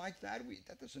come like that?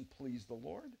 That doesn't please the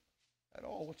Lord at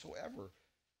all whatsoever.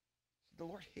 The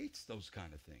Lord hates those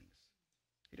kind of things.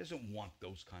 He doesn't want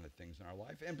those kind of things in our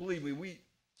life. And believe me,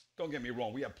 don't get me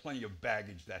wrong, we have plenty of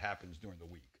baggage that happens during the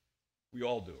week. We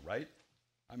all do, right?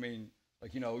 I mean,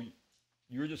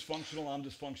 you're dysfunctional, I'm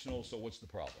dysfunctional, so what's the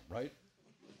problem, right?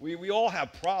 We all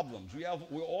have problems. We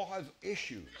all have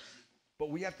issues. But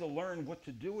we have to learn what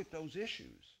to do with those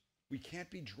issues. We can't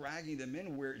be dragging them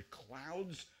in where it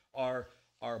clouds our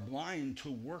mind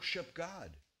to worship God,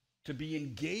 to be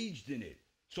engaged in it.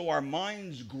 So our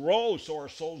minds grow, so our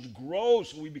souls grow,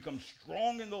 so we become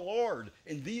strong in the Lord.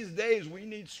 In these days, we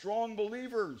need strong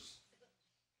believers.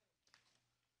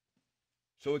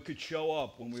 So it could show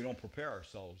up when we don't prepare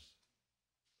ourselves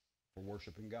for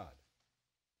worshiping God.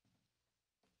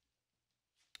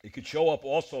 It could show up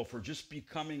also for just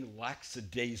becoming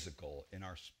lackadaisical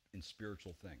in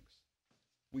spiritual things.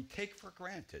 We take for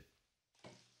granted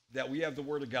that we have the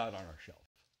Word of God on our shelf.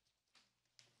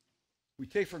 We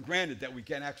take for granted that we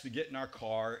can actually get in our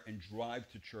car and drive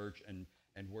to church and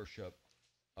worship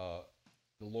the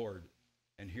Lord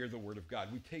and hear the Word of God.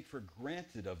 We take for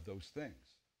granted of those things.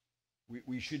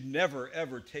 We should never,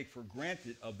 ever take for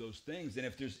granted of those things. And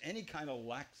if there's any kind of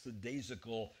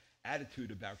lackadaisical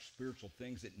attitude about spiritual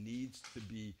things, it needs to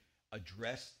be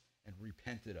addressed and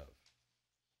repented of.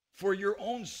 For your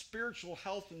own spiritual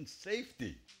health and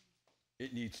safety,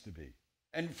 it needs to be.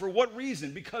 And for what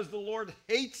reason? Because the Lord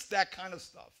hates that kind of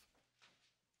stuff.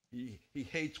 He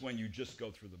hates when you just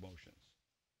go through the motions.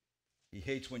 He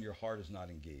hates when your heart is not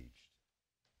engaged.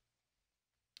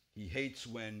 He hates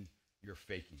when you're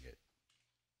faking it.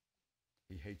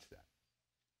 He hates that.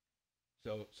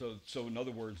 So in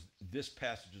other words, this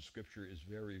passage of Scripture is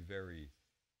very, very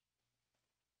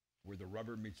where the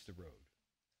rubber meets the road,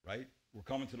 right? We're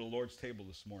coming to the Lord's table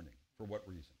this morning. For what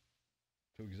reason?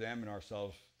 To examine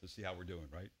ourselves to see how we're doing,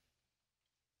 right?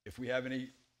 If we have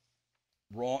anything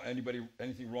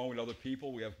wrong with other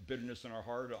people, we have bitterness in our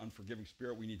heart, an unforgiving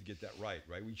spirit, we need to get that right?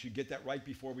 We should get that right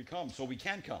before we come, so we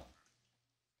can come.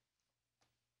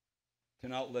 To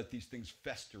not let these things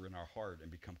fester in our heart and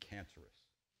become cancerous.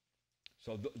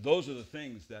 So those are the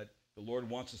things that the Lord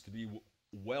wants us to be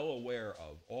well aware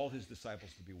of, all his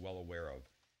disciples to be well aware of.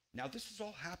 Now, this is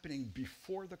all happening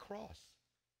before the cross.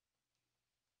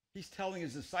 He's telling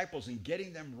his disciples and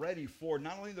getting them ready for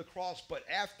not only the cross, but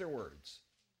afterwards.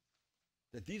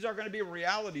 That these are going to be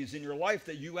realities in your life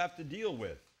that you have to deal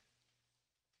with.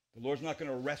 The Lord's not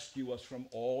going to rescue us from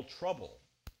all trouble.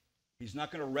 He's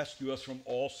not going to rescue us from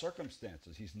all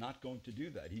circumstances. He's not going to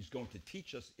do that. He's going to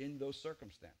teach us in those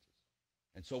circumstances.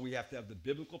 And so we have to have the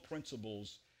biblical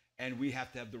principles, and we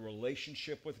have to have the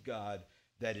relationship with God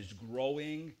that is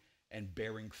growing and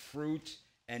bearing fruit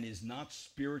and is not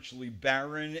spiritually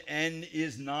barren and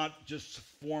is not just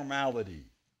formality,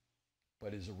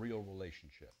 but is a real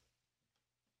relationship.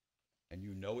 And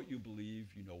you know what you believe,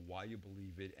 you know why you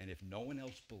believe it, and if no one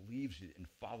else believes it and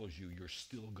follows you, you're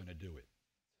still going to do it,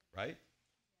 right?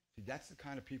 See, that's the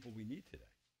kind of people we need today.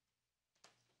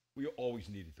 We always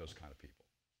needed those kind of people.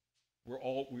 We're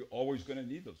always going to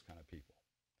need those kind of people.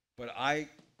 But I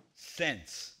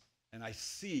sense and I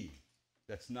see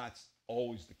that's not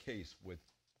always the case with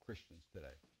Christians today.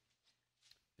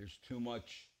 There's too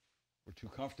much, we're too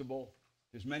comfortable.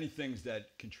 There's many things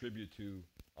that contribute to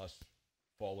us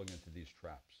falling into these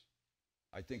traps.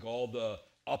 I think all the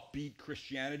upbeat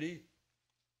Christianity,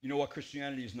 you know what?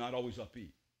 Christianity is not always upbeat.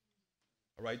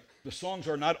 All right? The songs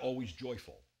are not always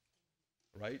joyful.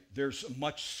 Right? There's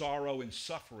much sorrow and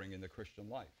suffering in the Christian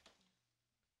life.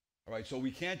 All right, so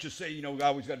we can't just say, we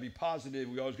always got to be positive,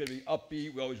 we always got to be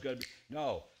upbeat, we always got to be.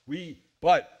 No,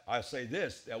 but I say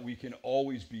this, that we can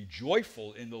always be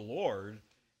joyful in the Lord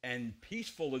and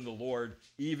peaceful in the Lord,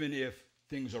 even if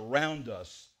things around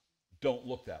us don't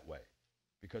look that way.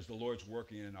 Because the Lord's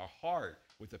working in our heart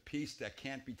with a peace that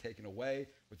can't be taken away,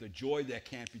 with a joy that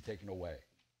can't be taken away.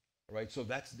 All right, so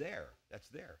that's there. That's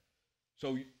there.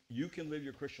 So you can live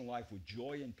your Christian life with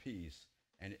joy and peace,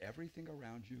 and everything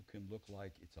around you can look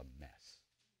like it's a mess.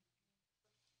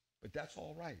 But that's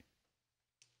all right.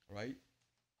 All right?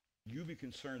 You be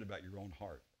concerned about your own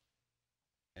heart.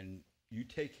 And you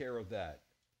take care of that,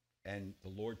 and the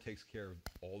Lord takes care of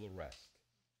all the rest.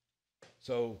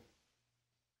 So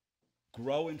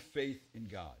grow in faith in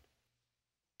God.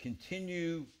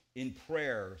 Continue in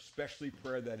prayer, especially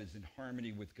prayer that is in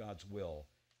harmony with God's will,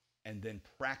 and then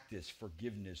practice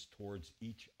forgiveness towards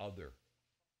each other.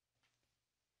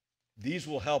 These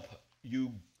will help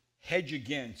you hedge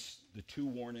against the two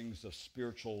warnings of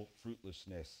spiritual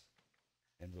fruitlessness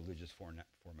and religious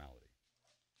formality.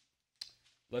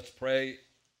 Let's pray,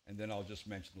 and then I'll just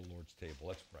mention the Lord's table.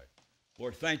 Let's pray.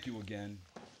 Lord, thank you again.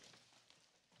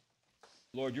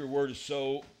 Lord, your word is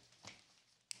so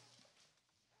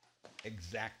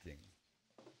exacting.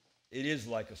 It is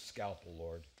like a scalpel,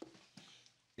 Lord.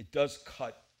 It does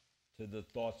cut to the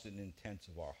thoughts and intents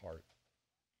of our heart.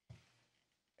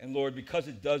 And Lord, because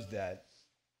it does that,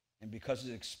 and because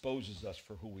it exposes us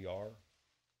for who we are,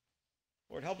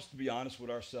 Lord, help us to be honest with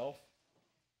ourselves,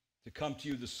 to come to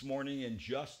you this morning and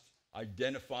just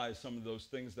identify some of those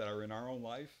things that are in our own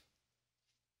life.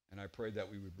 And I pray that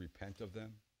we would repent of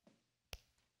them.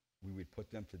 We would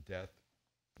put them to death.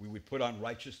 We would put on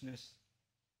righteousness.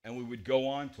 And we would go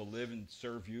on to live and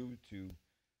serve you, to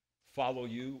follow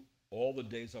you all the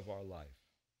days of our life.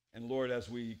 And Lord, as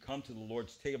we come to the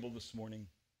Lord's table this morning,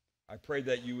 I pray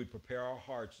that you would prepare our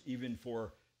hearts even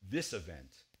for this event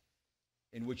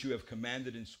in which you have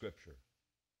commanded in Scripture.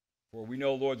 For we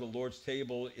know, Lord, the Lord's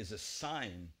table is a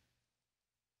sign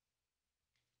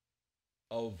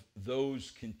of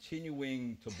those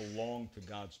continuing to belong to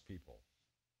God's people.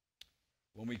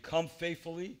 When we come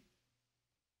faithfully,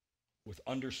 with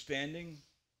understanding,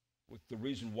 with the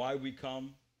reason why we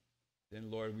come,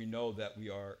 then, Lord, we know that we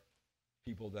are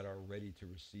people that are ready to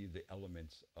receive the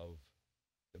elements of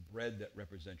the bread that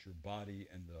represents your body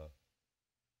and the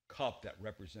cup that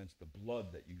represents the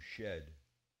blood that you shed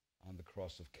on the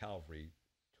cross of Calvary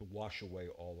to wash away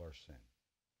all our sin.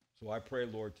 So I pray,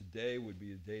 Lord, today would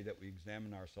be a day that we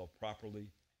examine ourselves properly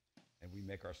and we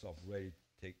make ourselves ready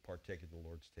to partake of the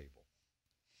Lord's table.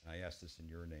 And I ask this in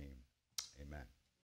your name. Amen.